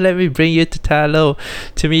 yeah, let me bring you to Talo.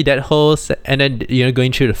 To me, that whole and then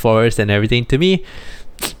going through the forest and everything. To me,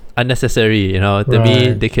 unnecessary. To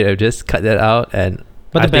me, they could have just cut that out.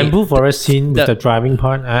 But the bamboo forest scene with the driving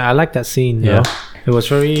part, I like that scene. Yeah, it was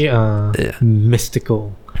very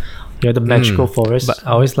mystical. The magical forest. But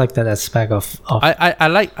I always like that aspect of. I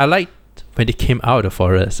like when they came out of the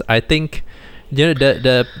forest. I think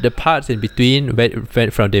the parts in between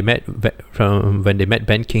from when they met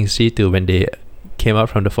Ben Kingsley to when they came out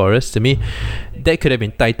from the forest. To me, that could have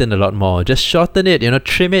been tightened a lot more. Just shorten it.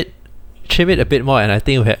 Trim it a bit more, and I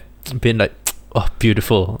think it would have been like, oh,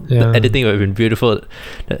 beautiful. Yeah. The editing would have been beautiful,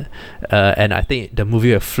 and I think the movie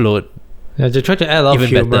would have flowed. Yeah, they tried to add a lot of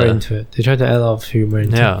humor into it.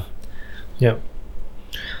 Yeah. Yeah.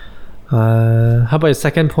 How about the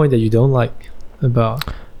second point that you don't like about?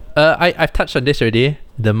 I've touched on this already.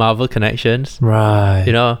 The Marvel connections. Right.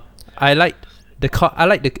 I like the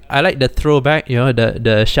throwback.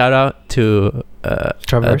 The shout out to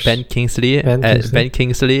Ben Kingsley. Ben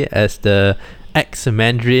Kingsley as the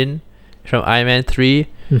ex-Mandarin from Iron Man 3.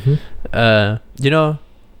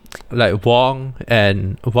 Like Wong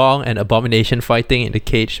and Abomination fighting in the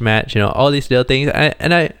cage match. All these little things.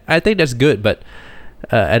 And I think that's good. But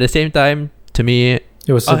at the same time, to me,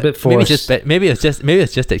 it was a bit forced. Maybe it's just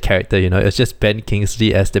that character. It's just Ben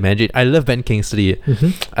Kingsley as the Mandarin. I love Ben Kingsley.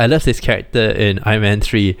 I love his character in Iron Man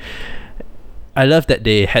 3. I love that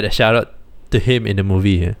they had a shout out to him in the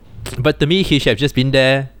movie. But to me, he should have just been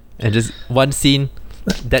there and just one scene.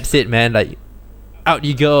 That's it, man. Like, out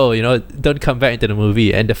you go. Don't come back into the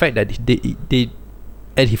movie. And the fact that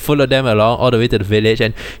he followed them along all the way to the village,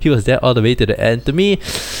 and he was there all the way to the end. To me,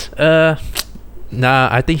 Nah,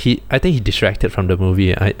 I think he distracted from the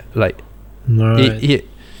movie. I like Right.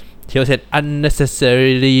 he was an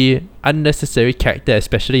unnecessary character,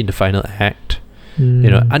 especially in the final act. You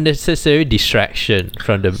know, unnecessary distraction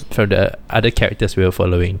from the other characters we were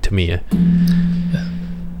following. To me,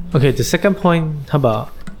 Okay, the second point. How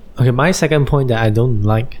about? Okay, my second point that I don't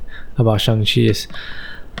like about Shang-Chi is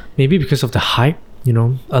maybe because of the hype. You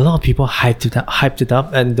know, a lot of people hyped it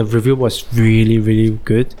up, and the review was really, really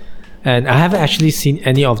good. And I haven't actually seen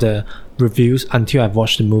any of the reviews until I've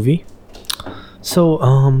watched the movie. So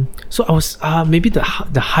so I was maybe the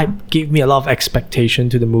hype gave me a lot of expectation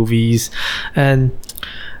to the movies, and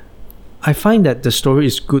I find that the story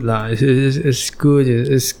is good lah. It's good.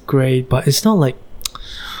 It's great, but it's not like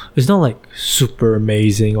super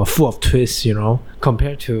amazing or full of twists, you know,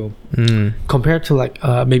 compared to like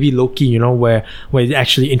maybe Loki, you know, where they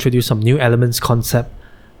actually introduce some new elements concept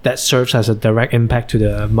that serves as a direct impact to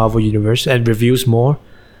the Marvel universe and reveals more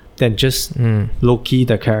than just Loki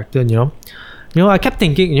the character, you know, I kept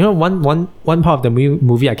thinking, you know, one part of the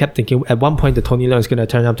movie, I kept thinking at one point that Tony Leung is going to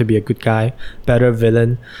turn out to be a good guy, better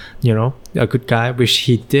villain, you know, a good guy, which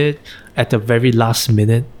he did at the very last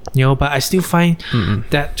minute, you know, but I still find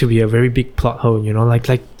that to be a very big plot hole, you know, like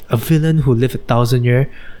a villain who lived 1,000 years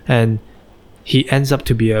and he ends up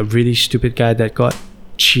to be a really stupid guy that got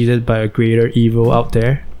cheated by a greater evil out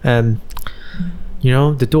there. And, you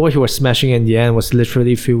know, the door he was smashing in the end was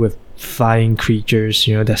literally filled with flying creatures,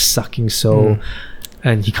 you know, that's sucking soul,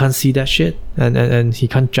 and he can't see that shit, and he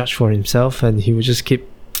can't judge for himself, and he just keep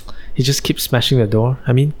smashing the door.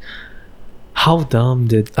 I mean, how dumb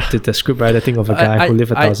did the scriptwriter think of a guy who lived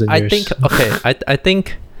 1,000 years? I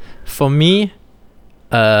think for me,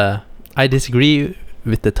 I disagree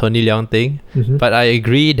with the Tony Leung thing, but I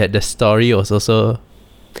agree that the story was also,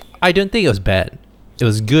 I don't think it was bad. It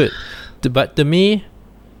was good, but to me,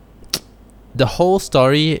 the whole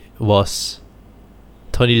story was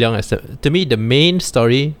Tony Leung. To me, the main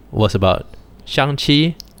story was about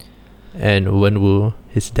Shang-Chi and Wenwu,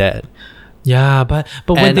 his dad. Yeah, but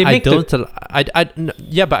when they make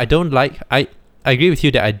I don't like. I agree with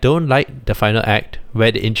you that I don't like the final act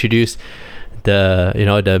where they introduce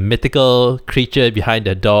the mythical creature behind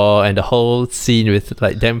the door and the whole scene with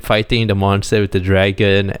like them fighting the monster with the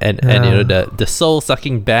dragon and you know the soul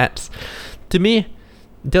sucking bats. To me,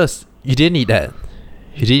 you didn't need that.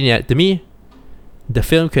 To me, the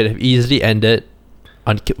film could have easily ended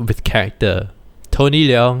with character Tony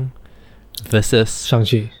Leung versus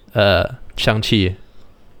Shang-Chi. Shang-Chi.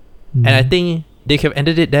 And I think they could have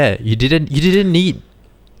ended it there. You didn't need,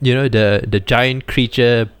 you know, the giant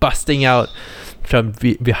creature busting out from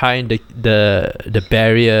behind the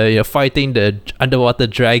barrier, you know, fighting the underwater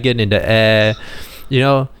dragon in the air. You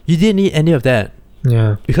know, you didn't need any of that.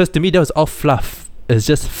 Yeah. Because to me that was all fluff. It was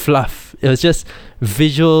just fluff. It was just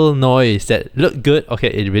visual noise that looked good. Okay,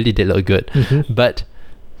 it really did look good. But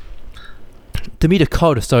to me, the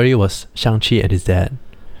core of the story was Shang-Chi and his dad.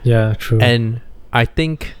 Yeah, true. And I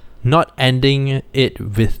think not ending it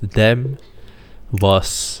with them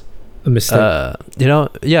was a mistake. You know,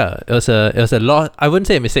 yeah, it was a lot. I wouldn't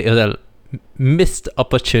say a mistake. It was a missed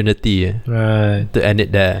opportunity to end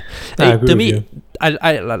it there. I agree to with me, you.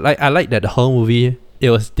 I like that the whole movie, it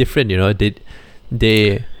was different. You know, it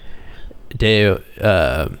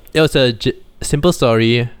was a simple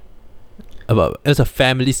story it was a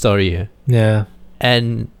family story. Yeah.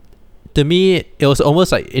 And to me, it was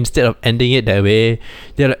almost like instead of ending it that way,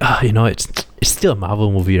 they're like, you know, it's still a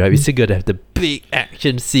Marvel movie, right? We still gotta have the big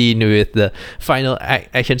action scene with the final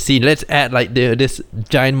action scene. Let's add like this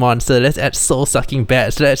giant monster. Let's add soul sucking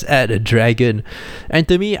bats. Let's add a dragon. And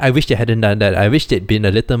to me, I wish they hadn't done that. I wish they'd been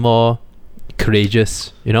a little more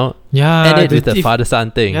courageous, you know. Yeah, and with the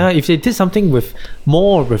father-son thing. Yeah, if they did something with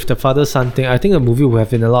the father-son thing, I think the movie would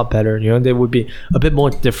have been a lot better. You know, they would be a bit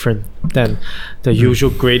more different than the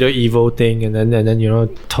usual greater evil thing. And then you know,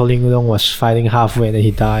 Tony Leung was fighting halfway and then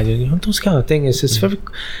he died. And, you know, those kind of things. It's very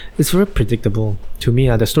predictable to me.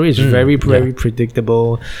 The story is very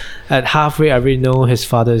predictable. At halfway, I already know his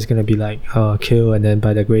father is gonna be like killed, and then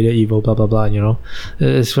by the greater evil, blah blah blah. You know,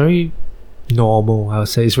 it's very normal. I would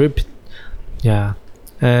say it's very. Yeah,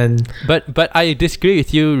 and but I disagree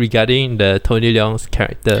with you regarding the Tony Leung's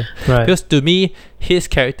character, right? Because to me, his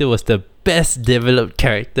character was the best developed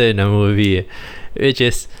character in the movie, which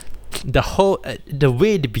is the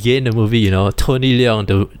way they began the movie. You know, Tony Leung,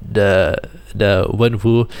 the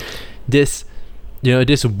Wenwu, this, you know,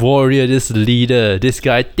 this warrior, this leader, this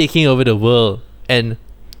guy taking over the world, and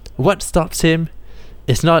what stops him?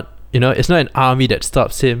 It's not, you know, it's not an army that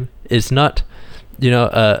stops him. It's not, you know,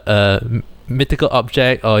 a mythical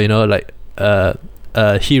object or, you know, like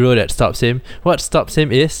hero that stops him. What stops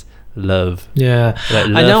him is love. Yeah, Like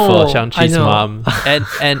I know, love for Shang-Chi's I know. mom.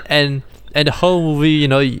 And the whole movie,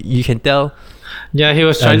 you can tell Yeah, he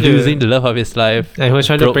was trying losing to. the love of his life. And he was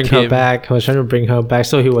trying to broke bring her him. back. He was trying to bring her back.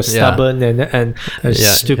 So he was Yeah. stubborn and Yeah,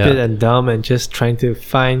 stupid yeah. and dumb and just trying to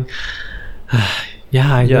find.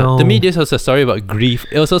 Yeah, I know. To me, this was a story about grief.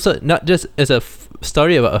 It was also not just as a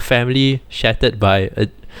story about a family shattered by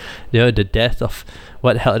the death of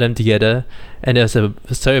what held them together, and it was a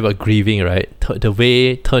story about grieving, right? The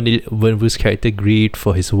way Tony Wenwu's character grieved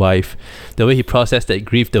for his wife, the way he processed that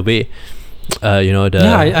grief, the way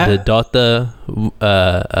the daughter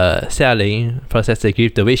Xia Ling processed that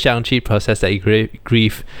grief, the way Shang-Chi processed that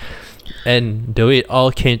grief, and the way it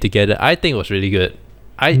all came together, I think was really good.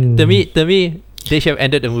 To me, they should have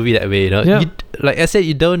ended the movie that way. Yeah. Like I said,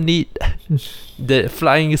 you don't need the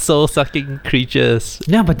flying soul-sucking creatures.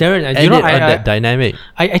 Yeah, but Darren, And that dynamic.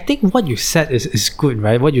 I think what you said is good,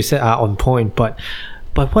 right? What you said are on point, but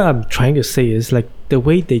what I'm trying to say is like the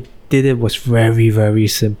way they did it was very, very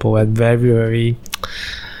simple and very, very,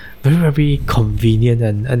 very, very convenient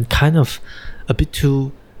and kind of a bit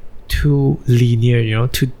too linear,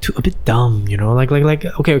 too a bit dumb, like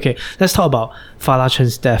okay, let's talk about Fa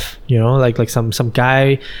Chen's death, like some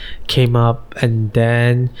guy came up and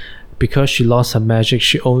then because she lost her magic,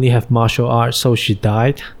 she only have martial arts, so she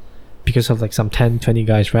died because of like some 10-20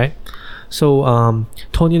 guys, right? So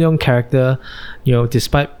Tony Leung character,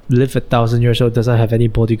 despite live 1,000 years old, doesn't have any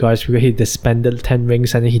bodyguards because he disbanded 10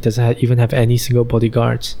 rings and he doesn't even have any single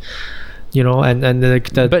bodyguards. And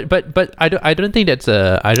like but I don't think that's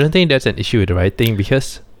an issue with the writing,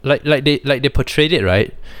 because like they portrayed it,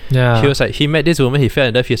 right? Yeah. He was like, he met this woman, he fell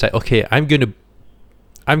in love, he was like, okay, I'm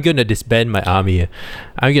gonna disband my army.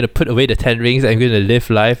 I'm gonna put away the 10 rings. I'm gonna live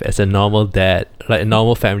life as a normal dad, like a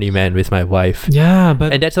normal family man with my wife. Yeah,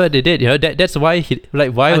 but And that's what they did. That's why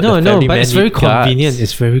why I would know, the family but man it's very need guards? convenient.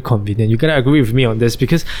 It's very convenient. You gotta agree with me on this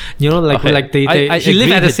because Okay. I he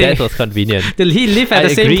lived agree at the that same. death was convenient. He lived at I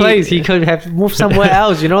the same agree. place. He could have moved somewhere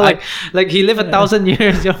else. Like he lived 1,000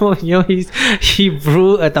 years. He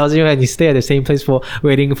ruled 1,000 years and he stayed at the same place for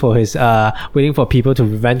waiting for people to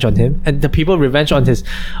revenge on him, and the people revenge on his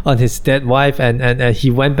dead wife, and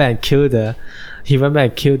he went back and killed the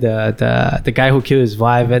guy who killed his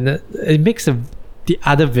wife, and it makes the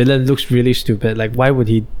other villain looks really stupid. Like, why would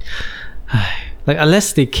he? Like,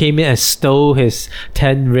 unless they came in and stole his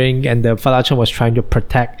 10 ring and the Fa Chen was trying to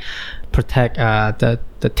protect the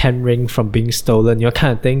 10 ring from being stolen,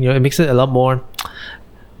 kind of thing. It makes it a lot more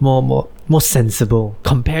sensible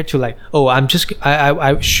compared to like, oh, I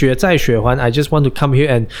血债血还, I just want to come here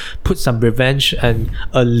and put some revenge and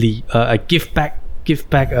a gift back.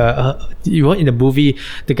 In the movie,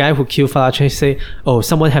 the guy who killed Fa Chen say, oh,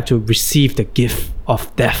 someone have to receive the gift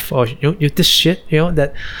of death, or this shit,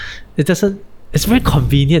 that it doesn't. It's very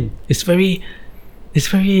convenient. It's very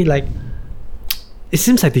like, it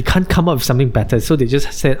seems like they can't come up with something better, so they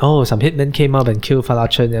just said, oh, some hitmen came up and killed Fa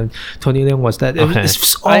Chen and Tony Leung was that. Okay.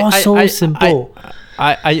 It's all so simple.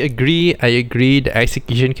 I agree. The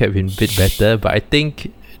execution could have been a bit better, but I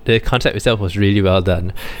think the concept itself was really well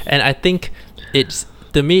done, and I think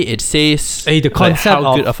to me it says the concept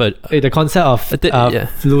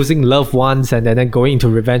of losing loved ones and then going into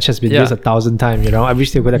revenge has been used 1,000 times. I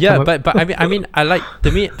wish they would have. Yeah, but I mean I like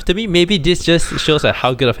to me maybe this just shows like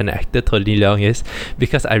how good of an actor Tony Leung is,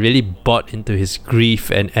 because I really bought into his grief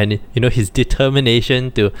and his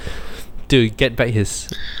determination to get back his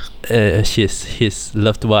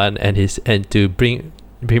loved one and to bring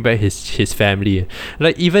back his family.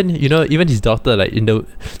 Like even his daughter, like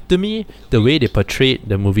to me the way they portrayed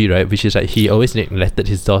the movie, right, which is like he always neglected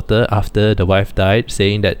his daughter after the wife died,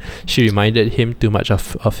 saying that she reminded him too much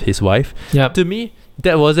of his wife. Yeah. To me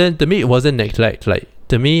it wasn't neglect. Like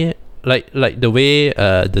to me, like the way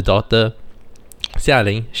the daughter Xia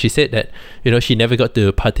Ling, she said that she never got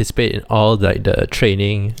to participate in all like the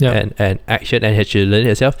training and action and had to learn it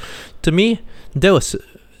herself. To me, that was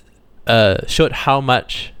showed how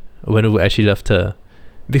much Wenwu actually loved her,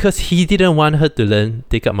 because he didn't want her to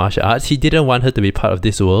take up martial arts. He didn't want her to be part of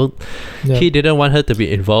this world. He didn't want her to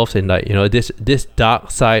be involved in like this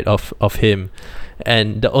dark side of him.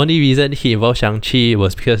 And the only reason he involved Shang-Chi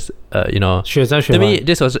was because to me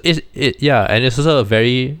this was and it's also a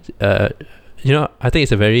very I think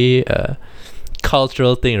it's a very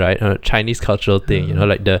cultural thing, right? Chinese cultural thing,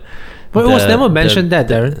 like the. But it was never mentioned that,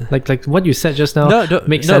 Darren. Like what you said just now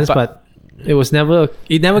makes sense, but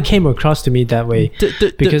it never came across to me that way.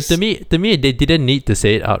 Because to me they didn't need to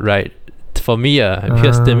say it outright. For me,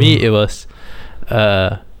 because to me it was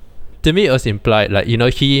implied. Like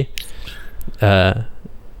he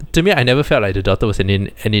to me, I never felt like the daughter was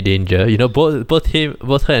in any danger. You know, both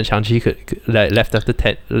her and Shang-Chi could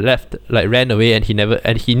like ran away,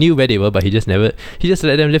 and he knew where they were, but he just let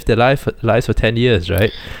them live their lives for 10 years,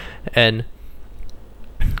 right? And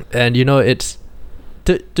you know, it's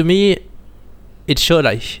to me, it showed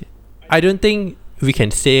like, I don't think we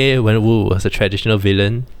can say Wen-Wu was a traditional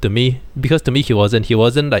villain to me, because to me he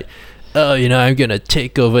wasn't like, oh, you know, I'm gonna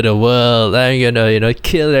take over the world, I'm gonna, you know,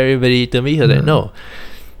 kill everybody. To me he was like, no,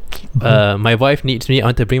 my wife needs me, I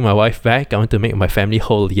want to bring my wife back, I want to make my family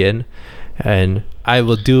whole again, and I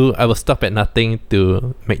will stop at nothing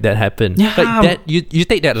to make that happen. Like that, you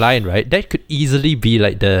take that line, right? That could easily be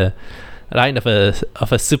like the line of a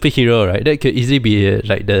superhero, right? That could easily be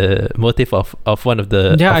like the motive of one of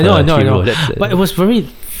the I know. But it was very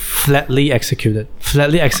flatly executed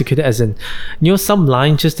as in, you know, some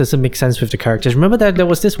line just doesn't make sense with the characters. Remember that there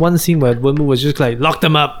was this one scene where Wen-Wu was just like, lock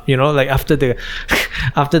them up, you know, like after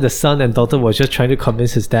the son and daughter was just trying to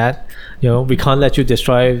convince his dad, you know, we can't let you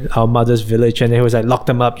destroy our mother's village, and he was like, lock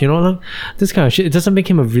them up, you know, like this kind of shit. It doesn't make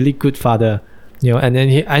him a really good father. You know, and then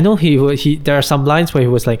he there are some lines where he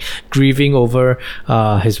was like grieving over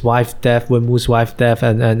his wife's death, Wen-Wu's wife's death,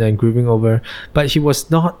 and grieving over, but he was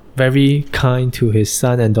not very kind to his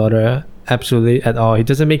son and daughter, absolutely at all. He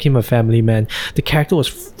doesn't make him a family man. The character was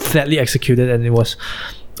flatly executed, and it was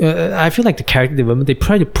I feel like the character development, they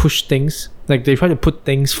try to push things, like they try to put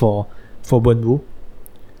things for Wen-Wu,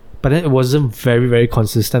 but then it wasn't very, very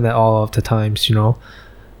consistent at all of the times, you know.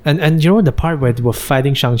 And you know, the part where they were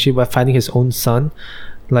fighting Shang-Chi, were fighting his own son,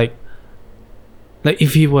 like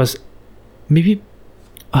if he was maybe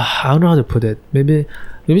I don't know how to put it, maybe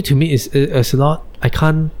to me it's a lot. I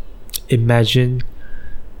can't imagine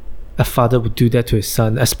a father would do that to his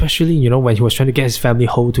son, especially, you know, when he was trying to get his family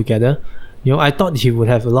whole together. You know, I thought he would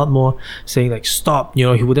have a lot more saying like, stop, you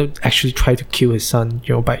know, he would have actually tried to kill his son,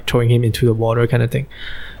 you know, by throwing him into the water kind of thing.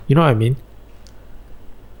 You know what I mean?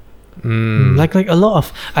 Like a lot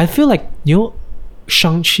of, I feel like, you know,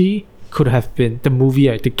 Shang-Chi could have been, the movie,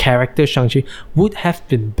 the character Shang-Chi would have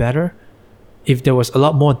been better if there was a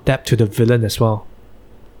lot more depth to the villain as well.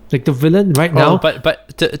 Like the villain right now, but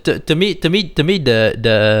to me the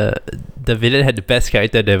villain had the best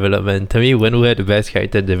character development. To me, Wen-Wu had the best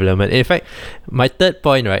character development. In fact, my third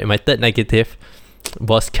point, right, my third negative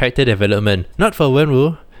was character development, not for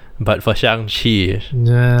Wen-Wu, but for Shang-Chi.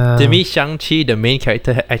 Yeah. To me, Shang-Chi, the main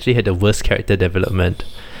character, actually had the worst character development.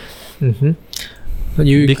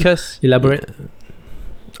 Because elaborate.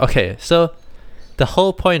 Okay, so the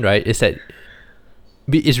whole point, right, is that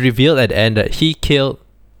it's revealed at the end that he killed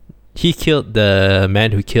the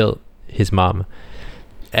man who killed his mom,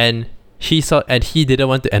 and he didn't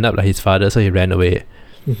want to end up like his father, so he ran away.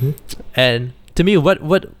 And to me, what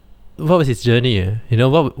was his journey? You know,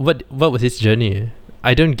 what was his journey?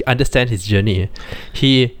 I don't understand his journey.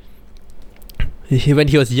 He when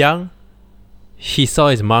he was young, he saw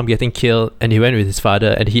his mom getting killed, and he went with his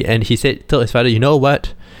father, and he told his father, you know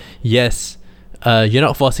what? Yes, you're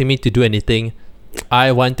not forcing me to do anything.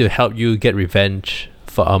 I want to help you get revenge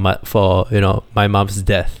for you know, my mom's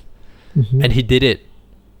death. And he did it.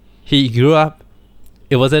 He grew up.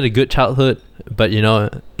 It wasn't a good childhood, but you know,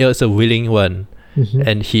 it was a willing one.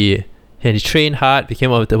 And he trained hard,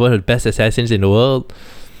 became one of the best assassins in the world.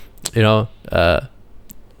 You know,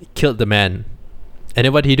 killed the man. And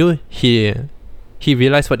then what he do? He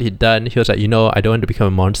realized what he'd done. He was like, you know, I don't want to become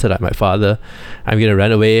a monster like my father. I'm gonna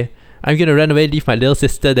run away. Leave my little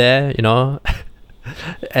sister there, you know,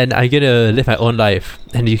 and I'm gonna live my own life.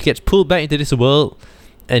 And he gets pulled back into this world,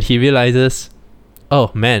 and he realizes,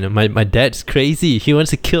 oh man, my dad's crazy. He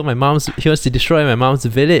wants to destroy my mom's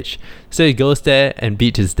village. So he goes there and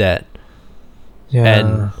beats his dad. Yeah.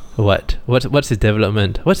 And what's his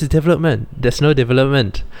development? There's no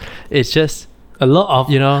development. It's just a lot of,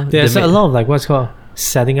 you know, there's a lot of like what's called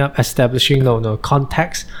establishing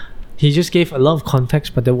context. He just gave a lot of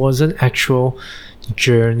context, but there wasn't actual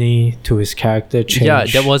journey to his character change. Yeah,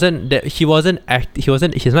 he's not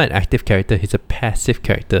an active character, he's a passive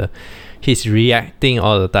character. He's reacting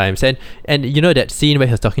all the time. And you know that scene where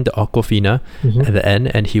he was talking to Awkwafina at the end,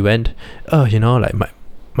 and he went, oh, you know, like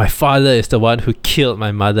my father is the one who killed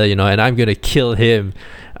my mother, you know, and I'm gonna kill him.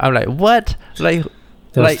 I'm like, what? Like,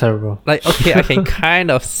 that was terrible. Like, okay, I can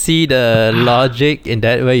kind of see the logic in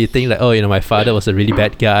that way. You think like, oh, you know, my father was a really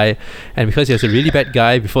bad guy, and because he was a really bad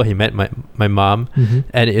guy before he met my mom,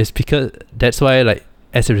 and it's because that's why, like,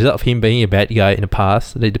 as a result of him being a bad guy in the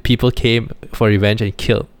past, like, the people came for revenge and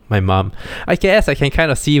killed my mom. I guess I can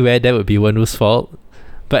kind of see where that would be Wen-Wu's fault,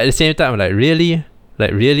 but at the same time, I'm like, really?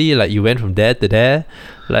 Like really, like you went from there to there,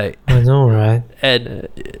 like. I know, right? And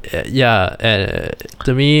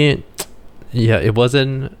to me, yeah, it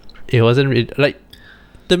wasn't like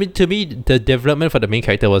to me the development for the main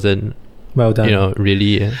character wasn't Well done.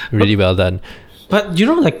 really well done. But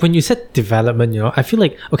like when you said development, I feel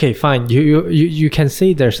like, okay, fine, you can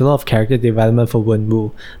say there's a lot of character development for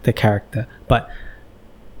Wenwu, the character, but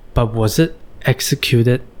was it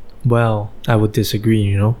executed well? I would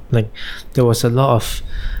disagree. Like there was a lot of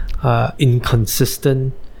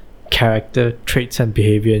inconsistent character traits and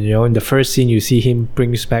behavior. In the first scene you see him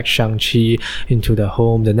brings back Shang-Chi into the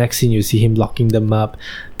home, the next scene you see him locking them up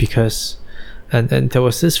because and there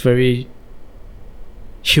was this very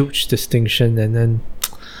huge distinction, and then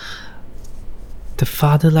the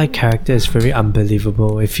father-like character is very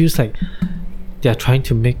unbelievable. It feels like they're trying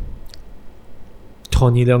to make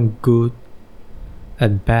Tony Leung good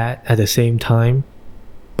and bad at the same time,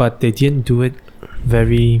 but they didn't do it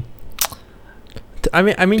very. I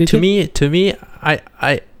mean, to me,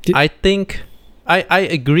 I think I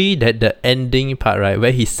agree that the ending part, right,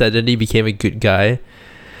 where he suddenly became a good guy,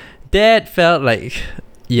 that felt like.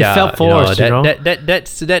 Yeah, it felt forced,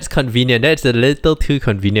 that's convenient. That's a little too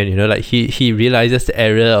convenient, like he realizes the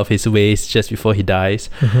error of his ways just before he dies.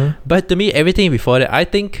 But to me, everything before that, I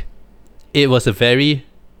think it was a very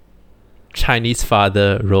Chinese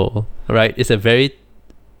father role, right? It's a very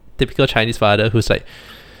typical Chinese father who's like,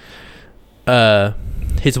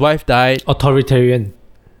 his wife died, authoritarian,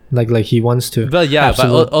 like he wants to. Well, yeah,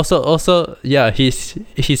 but also, yeah,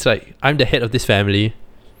 he's like, I'm the head of this family.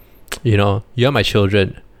 You're my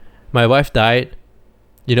children. My wife died.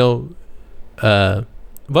 What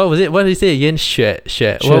was it? What did he say again?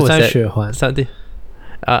 What was that? Something.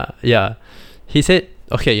 Yeah. He said,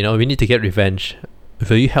 okay, we need to get revenge.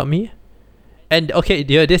 Will you help me? And okay,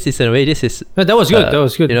 this is in a way, this is. No, that was good. That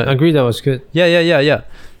was good. I agree. That was good. Yeah.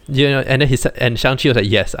 And then and Shang-Chi was like,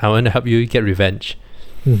 yes, I want to help you get revenge.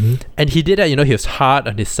 And he did that. He was hard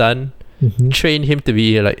on his son, trained him to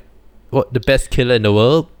be like, the best killer in the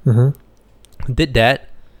world. Did that.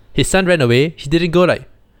 His son ran away. He didn't go like.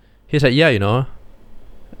 He's like, yeah,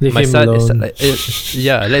 leave my him son alone. is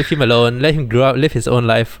yeah, let him alone. Let him grow up, live his own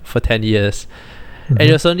life for 10 years. And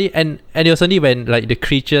it was only and it was only when like the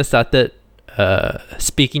creature started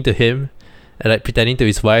speaking to him and like pretending to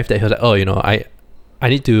his wife that he was like, oh, I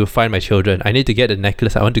need to find my children. I need to get the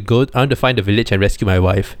necklace. I want to find the village and rescue my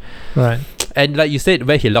wife. Right. And like you said,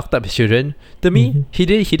 where he locked up his children, to me, he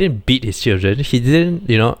didn't beat his children. He didn't,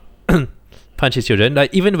 punch his children.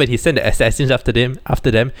 Like even when he sent the assassins after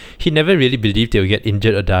them, he never really believed they would get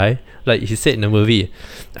injured or die. Like he said in the movie,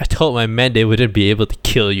 I told my men they wouldn't be able to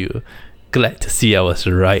kill you. Glad to see I was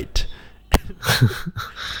right.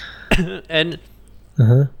 And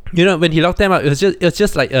when he locked them up, it was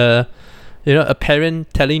just like a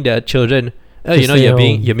parent telling their children, oh,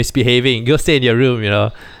 you're misbehaving, go stay in your room,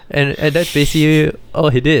 and that's basically all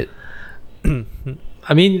he did.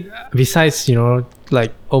 I mean, besides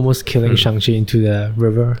like almost killing Shang-Chi into the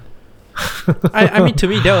river. I mean, to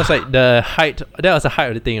me that was like the height of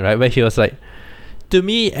the thing, right, where he was like, to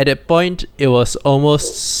me at that point it was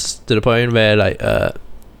almost to the point where like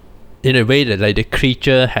in a way that like the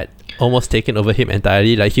creature had almost taken over him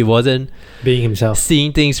entirely. Like he wasn't being himself,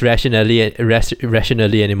 seeing things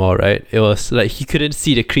rationally anymore, right? It was like he couldn't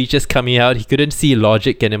see the creatures coming out. He couldn't see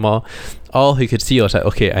logic anymore. All he could see was like,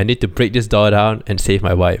 okay, I need to break this door down and save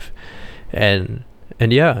my wife. And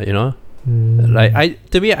yeah, like I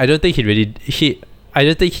don't think he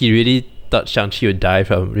really thought Shang-Chi would die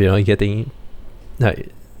from getting like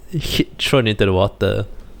thrown into the water.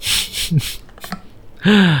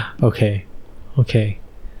 Okay.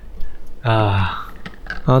 I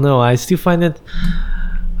don't know. I still find it.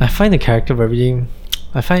 I find the character very.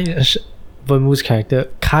 I find Wenwu's character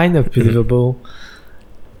kind of believable,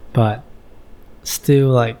 but still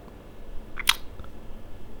like.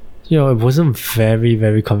 It wasn't very,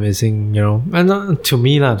 very convincing. And not, to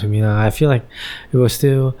me, I feel like it was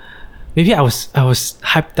still. Maybe I was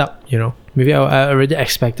hyped up. Maybe I already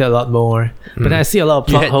expected a lot more, but then I see a lot of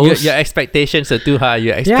plot holes. Your expectations are too high.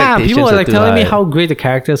 People were like telling me how great the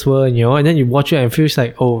characters were, and then you watch it and it feels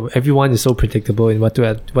like, oh, everyone is so predictable in what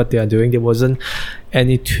they are doing. There wasn't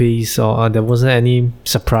any twists or there wasn't any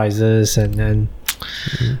surprises, and then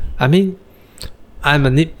I mean, I'm a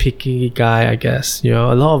nitpicky guy, I guess.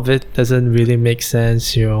 A lot of it doesn't really make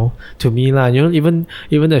sense. To me, lah. Even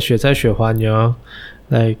the 雪在雪还,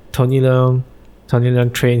 like Tony Leung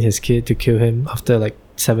trained his kid to kill him after like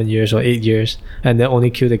 7 years or 8 years, and then only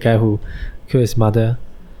kill the guy who killed his mother.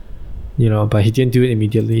 But he didn't do it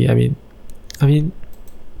immediately. I mean,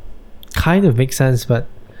 kind of makes sense, but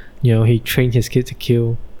he trained his kid to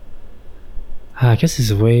kill. I guess it's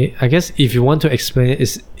a way. I guess if you want to explain it,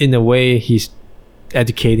 it's in a way he's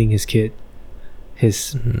educating his kid.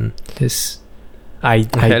 His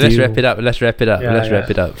Okay, let's wrap it up. Wrap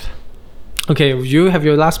it up. Okay, you have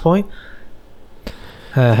your last point.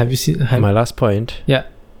 Have you seen my last point? Yeah.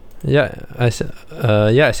 I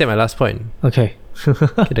said my last point. Okay.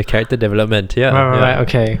 The character development. Yeah. Right.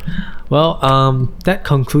 Okay. Well, that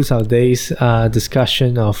concludes our day's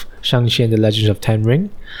discussion of Shang-Chi and the Legends of Ten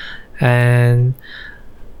Ring, and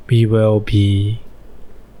we will be.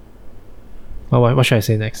 Well, what should I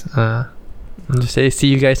say next? Just say see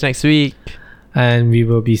you guys next week. And we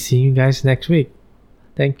will be seeing you guys next week.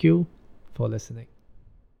 Thank you for listening.